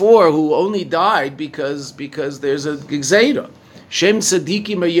 there were 4 who only died because there's a gzeira. Shem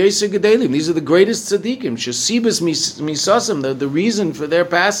tzaddikim ha'yeser gedalim. These are the greatest tzaddikim. Shesibas misasim. The reason for their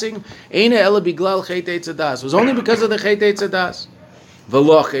passing, eina ela biglal chet eitzadas, was only because of the chet eitzadas.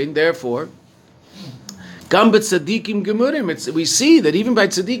 V'lochein, therefore, gam b'tzaddikim gemurim. We see that even by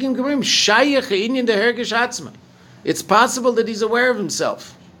tzaddikim gemurim, shayach ha'inyan dehergesh atzma. It's possible that he's aware of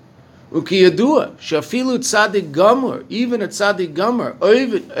himself. Uki yadua, shafilu tzaddik gamur, even a tzaddik gamur,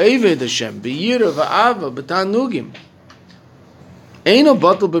 oived Hashem, b'yira v'ava, b'tanugim. Eino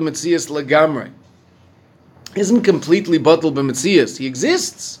batal b'metzias lagamre. Isn't completely batal b'metzias. He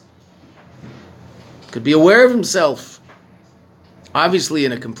exists. Could be aware of himself. Obviously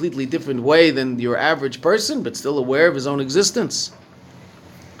in a completely different way than your average person, but still aware of his own existence.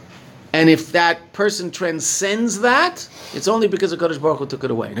 And if that person transcends that, it's only because HaKadosh Baruch Hu took it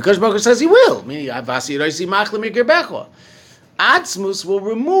away. And HaKadosh Baruch Hu says he will. Meaning, Atzmus will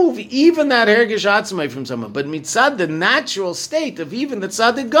remove even that Hergesh Atzmai from someone. But mitzad, the natural state of even the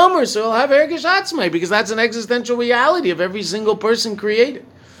Tzaddik Gomer, so he'll have Hergesh Atzmai, because that's an existential reality of every single person created.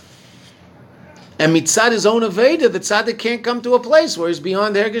 And mitzad his own Aveda, the Tzaddik can't come to a place where he's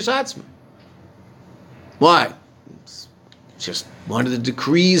beyond Hergesh Atzmai. Why? It's just one of the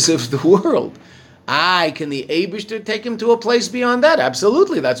decrees of the world. Can the Eibishter take him to a place beyond that?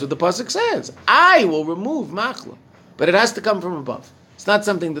 Absolutely, that's what the pasuk says. I will remove machla, but it has to come from above. It's not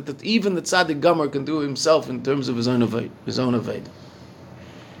something that even the tzaddik gomer can do himself in terms of his own aved.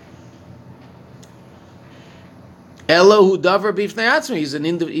 Elohu davar bifnei atzmi. He's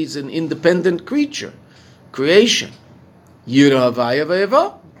an independent creature, creation. Yira havaya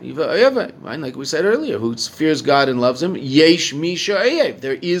ve'eva. Right, like we said earlier, who fears God and loves Him. Yesh misha eyev.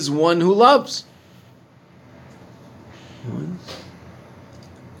 There is one who loves. I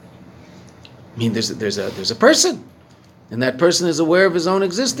mean, there's a person, and that person is aware of his own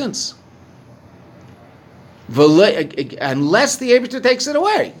existence. Unless the Eibishter takes it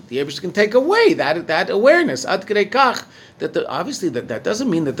away, the Eibishter can take away that awareness. Ad k'dei kach, obviously that doesn't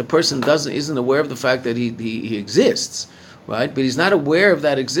mean that the person isn't aware of the fact that he exists. Right, but he's not aware of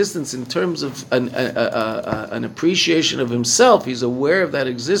that existence in terms of an appreciation of himself. He's aware of that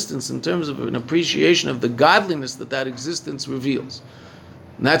existence in terms of an appreciation of the godliness that existence reveals,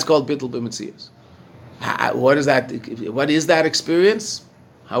 and that's called bittul b'metzias. What is that? What is that experience?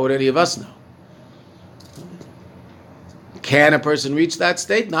 How would any of us know? Can a person reach that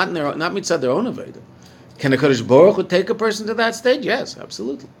state? Not mitzad their own aveda. Can a Kadosh Baruch Hu take a person to that state? Yes,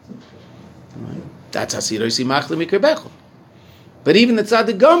 absolutely. Right. That's hasido simach lemikrebecho. But even the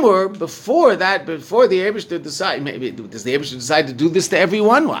tzaddik gomer, before the Eibishter decide, maybe does the Eibishter decide to do this to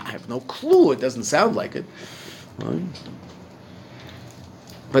everyone? Well, I have no clue. It doesn't sound like it. Right?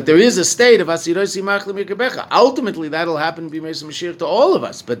 But there is a state of asiroi simach lemikrebecha. Ultimately, that'll happen b'meis Mashiach to all of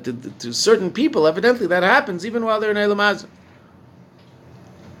us. But to certain people, evidently, that happens even while they're in Eilam Hazeh.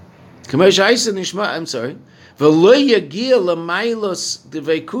 I'm sorry. And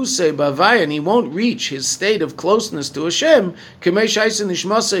he won't reach his state of closeness to Hashem as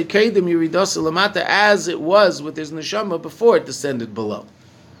it was with his neshama before it descended below.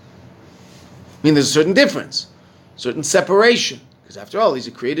 I mean, there's a certain difference, certain separation, because after all, he's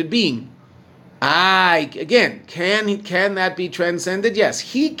a created being. Again, can that be transcended? Yes,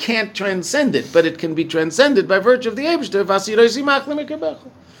 he can't transcend it, but it can be transcended by virtue of the Eibishter.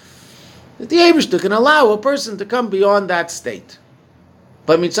 That the Eibishter can allow a person to come beyond that state.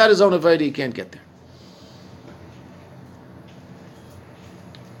 But mitzad his own avodah, he can't get there.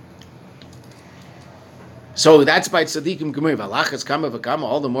 So that's by tzaddikim gemurim. Halachas kama v'kama,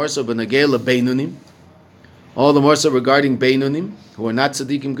 all the more so b'nagei lebeinunim, all the more so regarding beinunim, who are not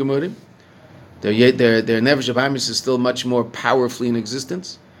tzaddikim gemurim. Their nefesh habamis is still much more powerfully in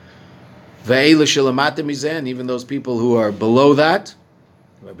existence. Ve'ela shelamata mizeh, and even those people who are below that,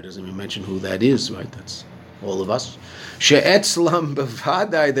 the Rebbe doesn't even mention who that is, right? That's all of us. She'etzlam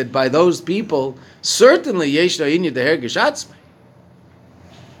b'vadai, that by those people, certainly yesh la'inya dehergesh atzmai.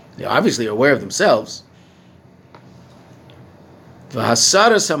 They're obviously aware of themselves.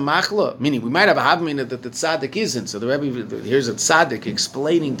 V'hasaras hamachla, meaning we might have a havmina that the tzaddik isn't. So the Rebbe, here's a tzaddik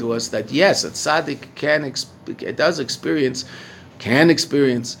explaining to us that yes, a tzaddik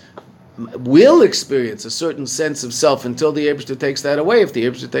will experience a certain sense of self until the Eibishter takes that away, if the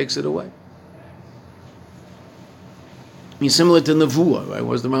Eibishter takes it away. I mean, similar to Nevuah, right?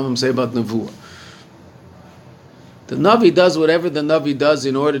 What does the Rambam say about Nevuah? The Navi does whatever the Navi does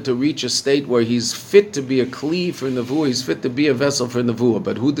in order to reach a state where he's fit to be a kli for Nevuah, he's fit to be a vessel for Nevuah.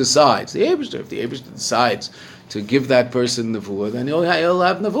 But who decides? The Eibishter. If the Eibishter decides to give that person Nevuah, then he'll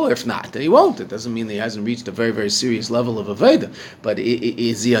have Nevuah. If not, then he won't. It doesn't mean that he hasn't reached a very, very serious level of Aveda. But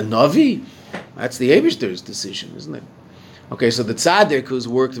is he a Navi? That's the Eibishter's decision, isn't it? Okay, so the tzaddik who's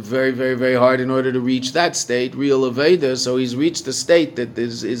worked very, very, very hard in order to reach that state, real Aveda, so he's reached a state that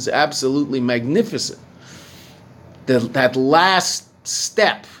is absolutely magnificent. That last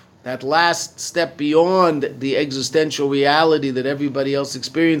step beyond the existential reality that everybody else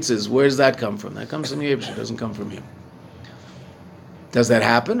experiences, where does that come from? That comes from the Eibush. It doesn't come from him. Does that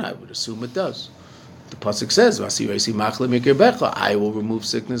happen? I would assume it does. The pasuk says, I will remove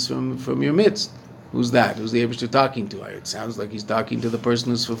sickness from your midst. Who's that? Who's the Eibush talking to? It sounds like he's talking to the person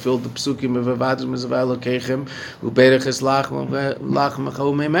who's fulfilled the psukim of Avadim Ezavai Ubereches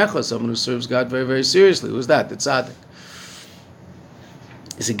Lachem, someone who serves God very, very seriously. Who's that? The tzaddik.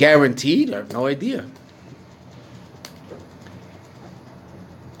 Is it guaranteed? I have no idea.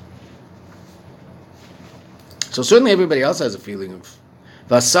 So certainly everybody else has a feeling of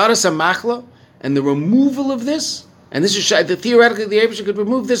Vasara Samachla and the removal of this, and this is theoretically the Eibush could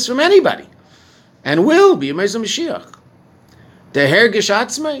remove this from anybody. And will be a Mashiach. The hergish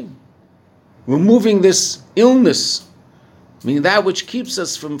atzmei, removing this illness, meaning that which keeps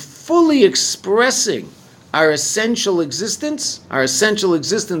us from fully expressing our essential existence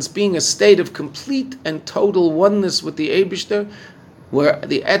being a state of complete and total oneness with the Eibishter, where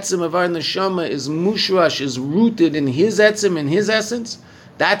the etzem of our neshama is mushrash, is rooted in his etzem, in his essence,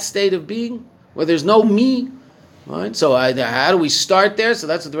 that state of being, where there's no me. Right? So how do we start there? So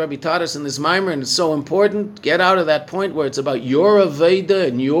that's what the Rebbe taught us in this mimer, and it's so important. Get out of that point where it's about your Aveda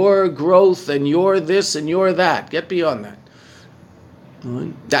and your growth and your this and your that. Get beyond that.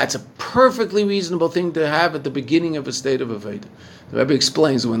 Right? That's a perfectly reasonable thing to have at the beginning of a state of Aveda. The Rebbe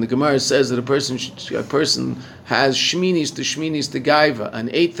explains when the Gemara says that a person has shminis to gaiva, an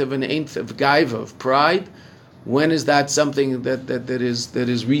eighth of gaiva, of pride. When is that something that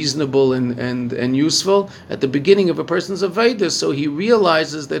is reasonable and useful? At the beginning of a person's Aveda, so he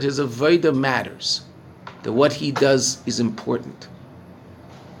realizes that his Aveda matters, that what he does is important,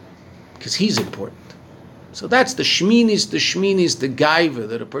 because he's important. So that's the shminis, the gaiva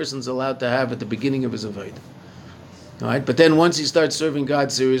that a person's allowed to have at the beginning of his Aveda. All right? But then once he starts serving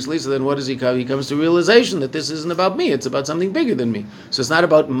God seriously, so then what does he come? He comes to realization that this isn't about me, it's about something bigger than me. So it's not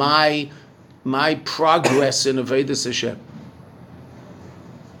about my progress in Avedis Hashem.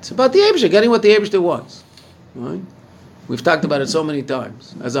 It's about the Eibishter, getting what the Eibishter wants. Right? We've talked about it so many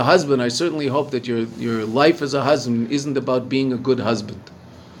times. As a husband, I certainly hope that your life as a husband isn't about being a good husband.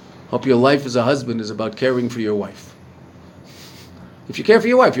 Hope your life as a husband is about caring for your wife. If you care for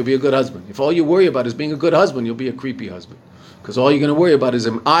your wife, you'll be a good husband. If all you worry about is being a good husband, you'll be a creepy husband. Because all you're going to worry about is,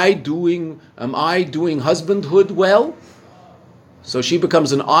 am I doing husbandhood well? So she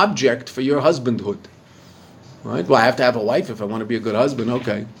becomes an object for your husbandhood. Right? Well, I have to have a wife if I want to be a good husband.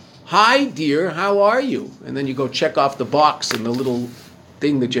 Okay. Hi, dear, how are you? And then you go check off the box in the little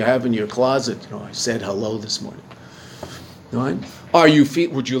thing that you have in your closet. I said hello this morning. Right?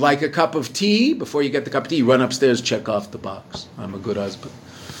 Would you like a cup of tea? Before you get the cup of tea, run upstairs, check off the box. I'm a good husband.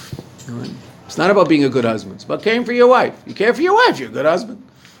 Right? It's not about being a good husband. It's about caring for your wife. You care for your wife, you're a good husband.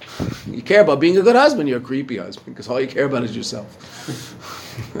 You care about being a good husband, you're a creepy husband, because all you care about is yourself.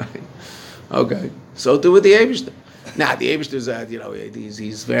 Right? Okay, so do with the Eibishter. Now the Eibishter's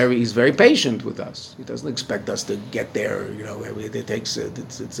he's very patient with us. He doesn't expect us to get there. It takes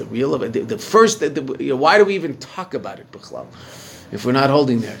it's a real the first. Why do we even talk about it, B'chlal, if we're not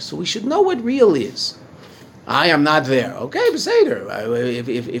holding there? So we should know what real is. I am not there. Okay, Beseder.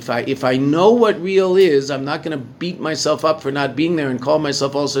 If I know what real is, I'm not going to beat myself up for not being there and call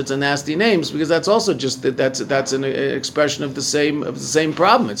myself all sorts of nasty names, because that's also just that's an expression of the same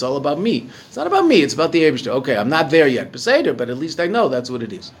problem. It's all about me. It's not about me. It's about the Eibishter. Okay, I'm not there yet, Beseder, but at least I know that's what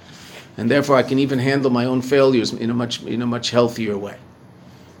it is, and therefore I can even handle my own failures in a much healthier way.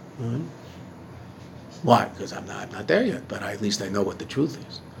 Right? Why? Because I'm not there yet, but at least I know what the truth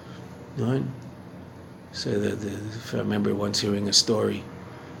is. Right? So if I remember once hearing a story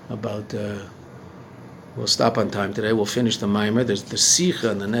about, we'll stop on time today, we'll finish the mimer. There's the sicha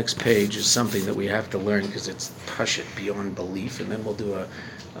on the next page is something that we have to learn because it's pashut beyond belief, and then we'll do a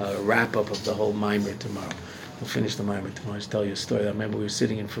wrap-up of the whole mimer tomorrow. We'll finish the mimer tomorrow. I'll just tell you a story. I remember we were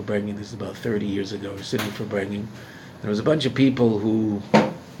sitting in Fabrengen, this is about 30 years ago, we were sitting in Fabrengen. There was a bunch of people who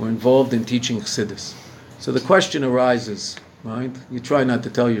were involved in teaching Chassidus. So the question arises, right? You try not to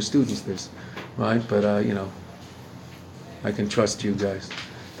tell your students this. Right, but I can trust you guys.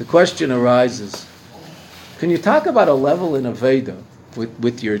 The question arises, Can you talk about a level in Aveda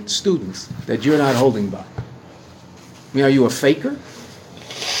with your students that you're not holding by? I mean, are you a faker?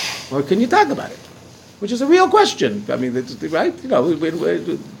 Or can you talk about it? Which is a real question. I mean, right? You know,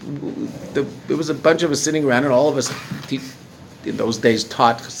 there was a bunch of us sitting around, and all of us in those days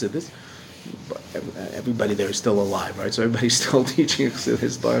taught Chassidus. Everybody there is still alive, right? So everybody's still teaching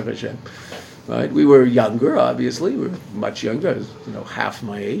Chassidus, Baruch Hashem. Right? We were younger, obviously. We were much younger. I was, half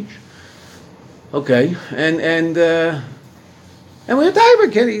my age. Okay, and we were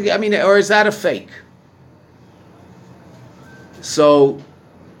talking about, or is that a fake? So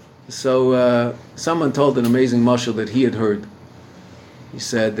someone told an amazing mashal that he had heard. He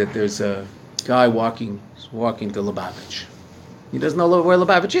said that there's a guy walking to Lubavitch. He doesn't know where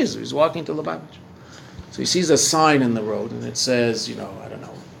Lubavitch is. He's walking to Lubavitch. So he sees a sign in the road, and it says, I don't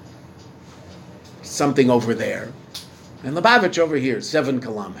know, something over there. And Lubavitch over here, 7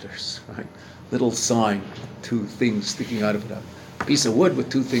 kilometers, right? Little sign, 2 things sticking out of it. A piece of wood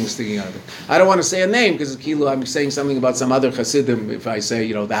with 2 things sticking out of it. I don't want to say a name because I'm saying something about some other Hasidim if I say,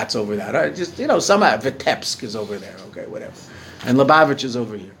 that's over that. I just, some Vitebsk is over there, okay, whatever. And Lubavitch is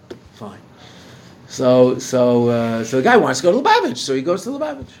over here. Fine. So the guy wants to go to Lubavitch, so he goes to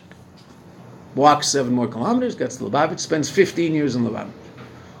Lubavitch. Walks 7 more kilometers, gets to Lubavitch, spends 15 years in Lubavitch.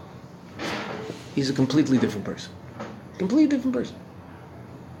 He's a completely different person. Completely different person.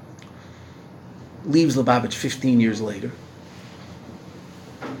 Leaves Lubavitch 15 years later.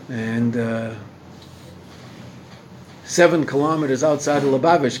 And 7 kilometers outside of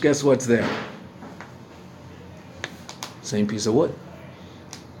Lubavitch, guess what's there? Same piece of wood.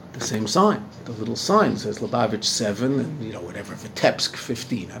 The same sign. The little sign says Lubavitch 7 and, whatever, Vitebsk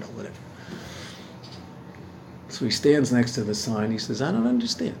 15, I don't know, whatever. So he stands next to the sign. He says, I don't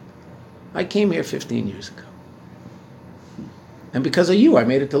understand. I came here 15 years ago. And because of you, I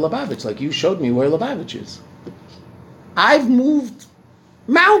made it to Lubavitch, like you showed me where Lubavitch is. I've moved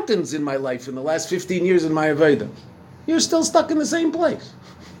mountains in my life in the last 15 years in my Aveda. You're still stuck in the same place.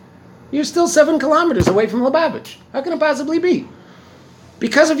 You're still 7 kilometers away from Lubavitch. How can it possibly be?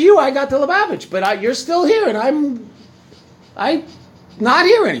 Because of you, I got to Lubavitch, but you're still here, and I'm not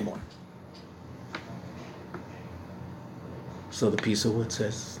here anymore. So the piece of wood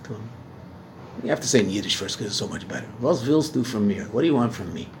says to him, you have to say in Yiddish first because it's so much better. Was willst du von mir? What do you want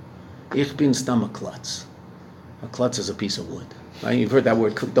from me? Ich bin stam a klutz. A klutz is a piece of wood. Right? You've heard that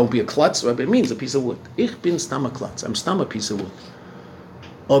word, don't be a klutz, but it means a piece of wood. Ich bin stam a klutz. I'm stam a piece of wood.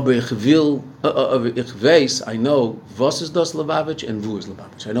 Aber ich weiß, I know, was ist das Lubavitch and wo ist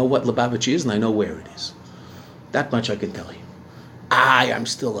Lubavitch. I know what Lubavitch is and I know where it is. That much I can tell you. I'm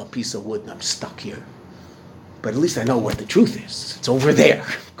still a piece of wood and I'm stuck here. But at least I know what the truth is. It's over there.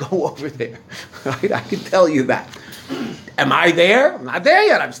 Go over there. Right? I can tell you that. Am I there? I'm not there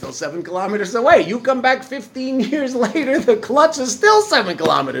yet. I'm still 7 kilometers away. You come back 15 years later, the klutz is still 7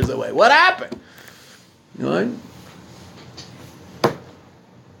 kilometers away. What happened? Right?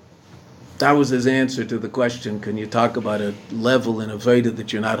 That was his answer to the question, can you talk about a level in a Veda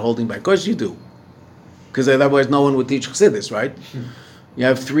that you're not holding back? Of course you do. Because otherwise no one would teach Chassidus, right? You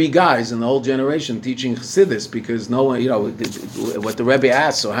have 3 guys in the whole generation teaching Chassidus because no one, what the Rebbe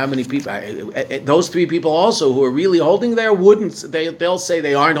asked, so how many people, those 3 people also who are really holding there they'll say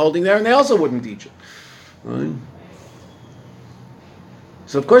they aren't holding there and they also wouldn't teach it. Right?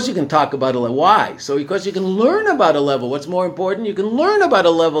 So of course you can talk about a level. Why? So because you can learn about a level. What's more important? You can learn about a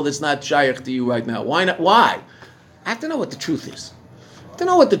level that's not shaykh to you right now. Why not? Why? I have to know what the truth is. I have to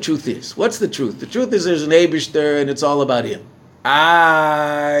know what the truth is. What's the truth? The truth is there's an Eibishter and it's all about him.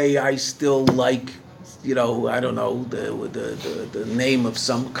 I still like, I don't know, the name of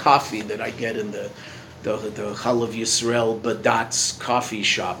some coffee that I get in the Chalav Yisrael Badat's coffee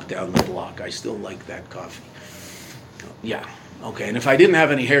shop down the block. I still like that coffee. Yeah, okay. And if I didn't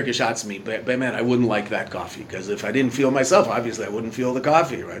have any hair geshatz me, but man, I wouldn't like that coffee because if I didn't feel myself, obviously I wouldn't feel the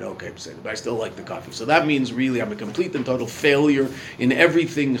coffee, right? Okay, but I still like the coffee. So that means really I'm a complete and total failure in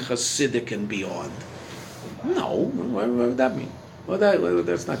everything Hasidic and beyond. No, what would that mean? Well,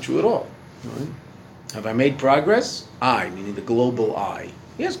 that's not true at all. Right? Have I made progress? Meaning the global I.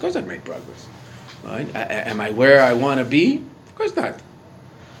 Yes, of course I've made progress. Right? Am I where I want to be? Of course not.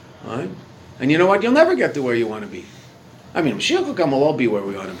 Right? And you know what? You'll never get to where you want to be. Mashiach will come, we'll all be where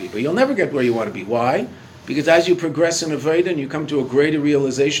we want to be, but you'll never get where you want to be. Why? Because as you progress in Aveda and you come to a greater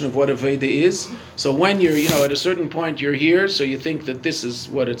realization of what Aveda is, so when you're, at a certain point you're here, so you think that this is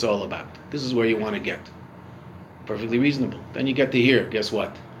what it's all about. This is where you want to get. Perfectly reasonable. Then you get to here. Guess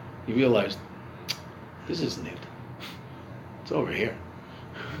what? You realize, this isn't it. It's over here.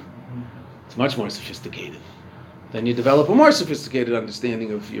 It's much more sophisticated. then you develop a more sophisticated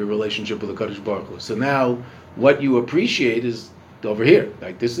understanding of your relationship with the Kadosh Baruch Hu. So now, what you appreciate is over here.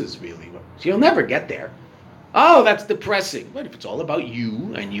 Like, this is really... So you'll never get there. Oh, that's depressing. But if it's all about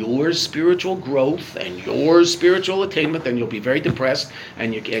you and your spiritual growth and your spiritual attainment, then you'll be very depressed,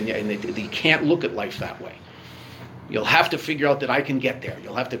 and you can't look at life that way. You'll have to figure out that I can get there.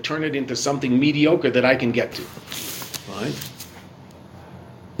 You'll have to turn it into something mediocre that I can get to. Right?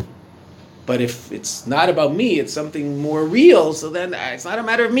 But if it's not about me, it's something more real, so then it's not a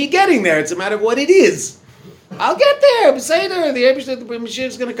matter of me getting there, it's a matter of what it is. I'll get there. Say there, the Mashiach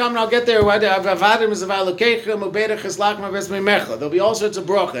is going to come and I'll get there. There'll be all sorts of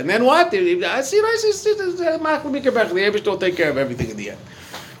bracha. And then what? The Eibush will take care of everything in the end.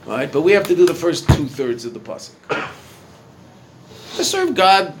 All right? But we have to do the first 2/3 of the pasuk. To serve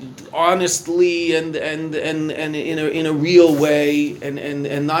God honestly and in a real way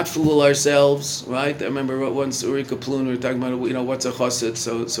and not fool ourselves, right? I remember once Uri Kaplun, we were talking about, what's a chassid?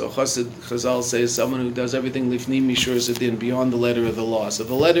 So a chassid, Chazal says, someone who does everything lifnim mishur sedin, beyond the letter of the law. So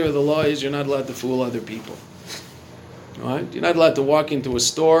the letter of the law is you're not allowed to fool other people. Right? You're not allowed to walk into a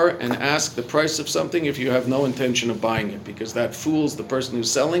store and ask the price of something if you have no intention of buying it, because that fools the person who's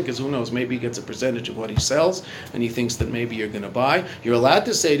selling, because who knows, maybe he gets a percentage of what he sells and he thinks that maybe you're going to buy. You're allowed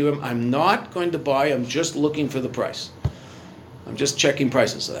to say to him, I'm not going to buy, I'm just looking for the price. I'm just checking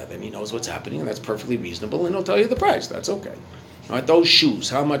prices, so that then he knows what's happening, and that's perfectly reasonable, and he'll tell you the price. That's okay. All right, those shoes,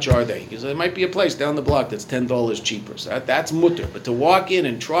 how much are they? Because there might be a place down the block that's $10 cheaper. So that's mutter. But to walk in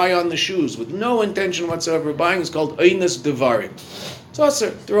and try on the shoes with no intention whatsoever of buying is called einas devarim. It's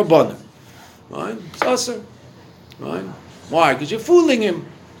asur. They're a bonnet. Right? It's asur. Right? Why? Because you're fooling him.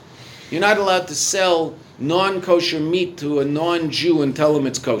 You're not allowed to sell non-kosher meat to a non-Jew and tell him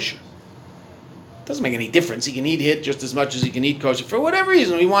it's kosher. It doesn't make any difference. He can eat it just as much as he can eat kosher. For whatever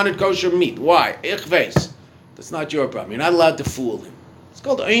reason, he wanted kosher meat. Why? Ich weiß. That's not your problem. You're not allowed to fool him. It's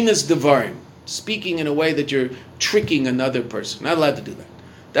called einas devarim, speaking in a way that you're tricking another person. Not allowed to do that.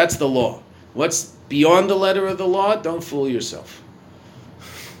 That's the law. What's beyond the letter of the law? Don't fool yourself.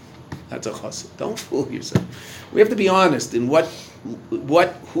 That's a chassid. Don't fool yourself. We have to be honest in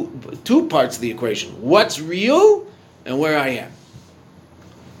two parts of the equation. What's real and where I am.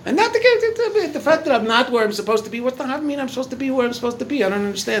 And not the fact that I'm not where I'm supposed to be. What does that mean I'm supposed to be where I'm supposed to be? I don't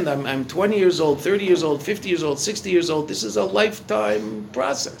understand. I'm 20 years old, 30 years old, 50 years old, 60 years old. This is a lifetime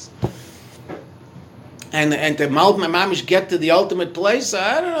process. And to mamish get to the ultimate place,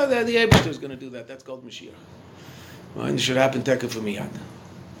 I don't know that the Eibush is going to do that. That's called Mashiach. Well, and it should happen teka for miyad.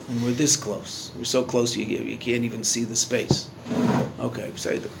 And we're this close. We're so close you can't even see the space. Okay,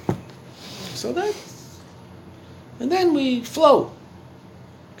 say that. So that, and then we flow.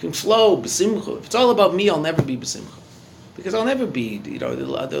 Can flow b'simcha. If it's all about me, I'll never be b'simcha, because I'll never be.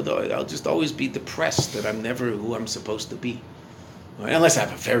 I'll just always be depressed that I'm never who I'm supposed to be, right? Unless I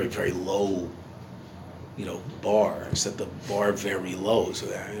have a very, very low, bar. I set the bar very low, so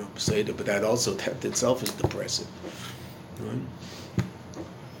that say that. But that itself is depressing, right?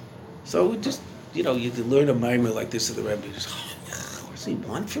 So we just, you learn a mimer like this of the Rebbe. What does he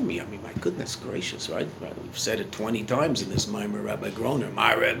want from me? I mean, my goodness gracious, right? We've said it 20 times in this mimer, Rabbi Groner.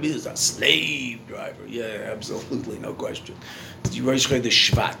 My Rebbe is a slave driver. Yeah, absolutely, no question. You Rosh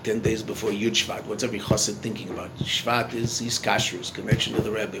Chodesh Shvat, 10 days before Yud Shvat. What's every chassid thinking about? Shvat is his kashrus, connection to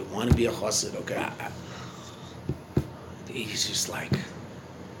the Rebbe. Want to be a chassid? Okay. He's just like,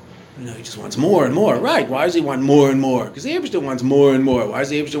 he just wants more and more. Right? Why does he want more and more? Because the Eibishter wants more and more. Why does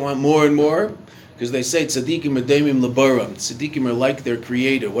the Eibishter want more and more? Because they say tzaddikim ademim lebaram. Tzaddikim are like their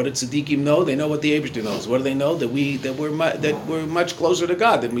creator. What do tzaddikim know? They know what the Eibishter knows. What do they know? That we're much closer to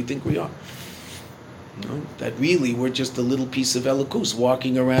God than we think we are. That really we're just a little piece of elokus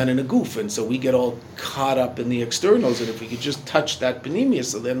walking around in a goof, and so we get all caught up in the externals. And if we could just touch that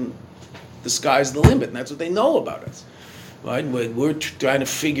panemius, so then the sky's the limit. And that's what they know about us. Right? We're trying to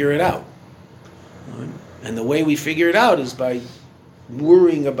figure it out. Right? And the way we figure it out is by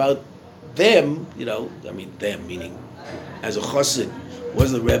worrying about them, them meaning as a chassid, what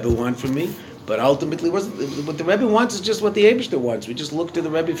does the Rebbe want from me? But ultimately, what the Rebbe wants is just what the Eibishter wants. We just look to the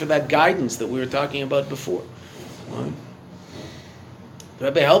Rebbe for that guidance that we were talking about before. Right? The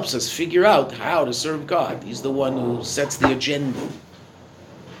Rebbe helps us figure out how to serve God. He's the one who sets the agenda.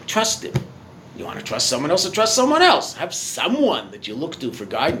 Trust Him. You want to trust someone else, or trust someone else. Have someone that you look to for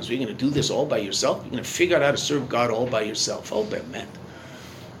guidance. You're going to do this all by yourself. You're going to figure out how to serve God all by yourself. Oh, man.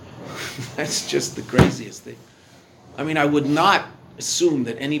 That's just the craziest thing. I mean, I would not assume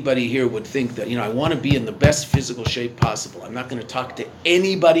that anybody here would think that, I want to be in the best physical shape possible. I'm not going to talk to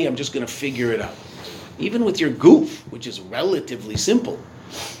anybody. I'm just going to figure it out. Even with your goof, which is relatively simple,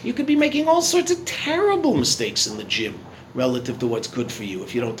 You could be making all sorts of terrible mistakes in the gym relative to what's good for you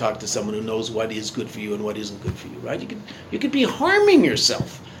if you don't talk to someone who knows what is good for you and what isn't good for you, right? You could be harming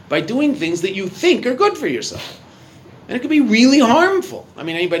yourself by doing things that you think are good for yourself. And it could be really harmful. I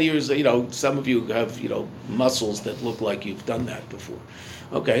mean, anybody who's, some of you have, muscles that look like you've done that before.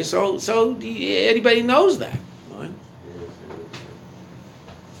 Okay, so anybody knows that, right?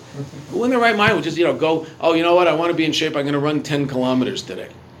 Who in their right mind would just, go, oh, you know what, I want to be in shape, I'm going to run 10 kilometers today.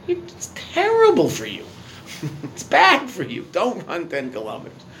 It's terrible for you. It's bad for you. Don't run 10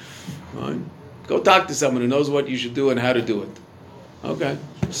 kilometers. Right? Go talk to someone who knows what you should do and how to do it. Okay.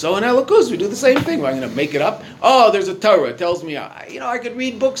 So in Elokus, we do the same thing. I'm going to make it up. Oh, there's a Torah. It tells me, I could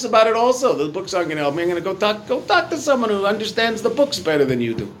read books about it also. The books aren't going to help me. I'm going to go talk to someone who understands the books better than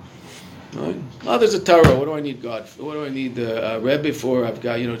you do. Right? Oh, there's a Torah. What do I need God for? What do I need the Rebbe for? I've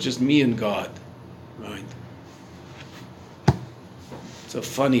got, just me and God. Right? It's a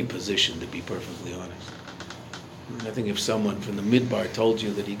funny position, to be perfectly honest. And I think if someone from the Midbar told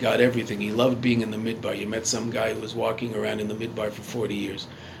you that he got everything, he loved being in the Midbar. You met some guy who was walking around in the Midbar for 40 years,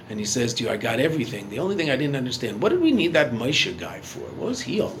 and he says to you, I got everything. The only thing I didn't understand, what did we need that Moshe guy for? What was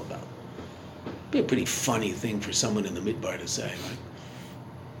he all about? It'd be a pretty funny thing for someone in the Midbar to say, right?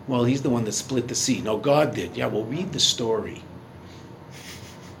 Well, he's the one that split the sea. No, God did. Yeah, well, read the story.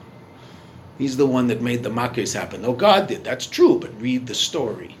 He's the one that made the Makkahs happen. No, God did. That's true, but read the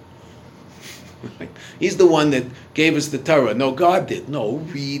story. He's the one that gave us the Torah. No, God did. No,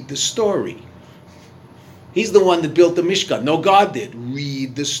 read the story. He's the one that built the Mishkan. No, God did.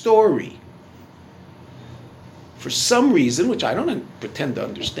 Read the story. For some reason, which I don't pretend to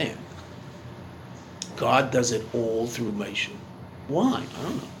understand, God does it all through Moshe. Why? I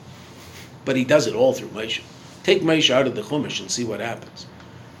don't know. But he does it all through Moshe. Take Moshe out of the Chumash and see what happens.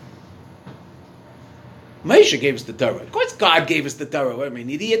 Moshe gave us the Torah. Of course God gave us the Torah. What am I,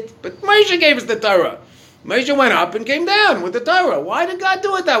 an idiot? But Moshe gave us the Torah. Moshe went up and came down with the Torah. Why did God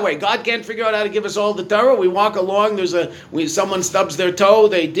do it that way? God can't figure out how to give us all the Torah. We walk along, someone stubs their toe,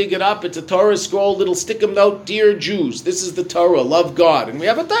 they dig it up, it's a Torah scroll, little stick-em note, dear Jews, this is the Torah, love God. And we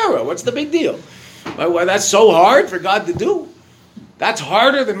have a Torah. What's the big deal? Well, that's so hard for God to do. That's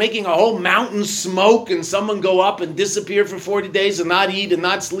harder than making a whole mountain smoke and someone go up and disappear for 40 days and not eat and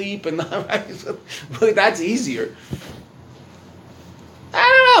not sleep. And that's easier.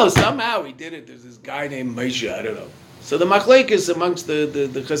 I don't know. Somehow he did it. There's this guy named Moshe. I don't know. So the machlekes amongst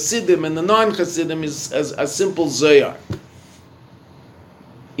the Hasidim and the non-Hasidim is as a simple Zohar.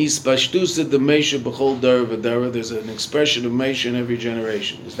 Ispashtusa the Moshe b'chol dara v'dara. There's an expression of Moshe in every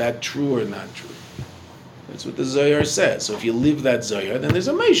generation. Is that true or not true? That's what the Zohar says. So if you live that Zohar, then there's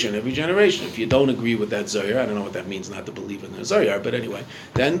a Moshe in every generation. If you don't agree with that Zohar, I don't know what that means, not to believe in the Zohar, but anyway,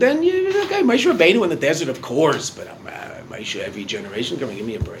 then you, okay, Moshe Rabbeinu in the desert, of course, but Moshe every generation, come on, give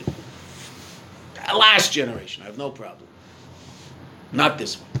me a break. Last generation, I have no problem. Not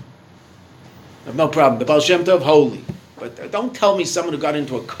this one. I have no problem. The Baal Shem Tov, holy. But don't tell me someone who got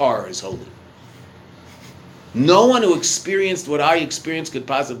into a car is holy. No one who experienced what I experienced could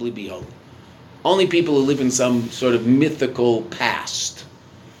possibly be holy. Only people who live in some sort of mythical past.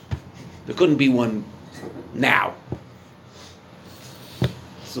 There couldn't be one now.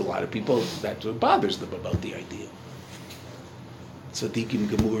 So a lot of people, that's what bothers them about the idea. Tzadikim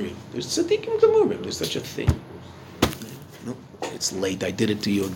Gemurim. There's Tzadikim Gemurim. There's such a thing. No, it's late. I did it to you.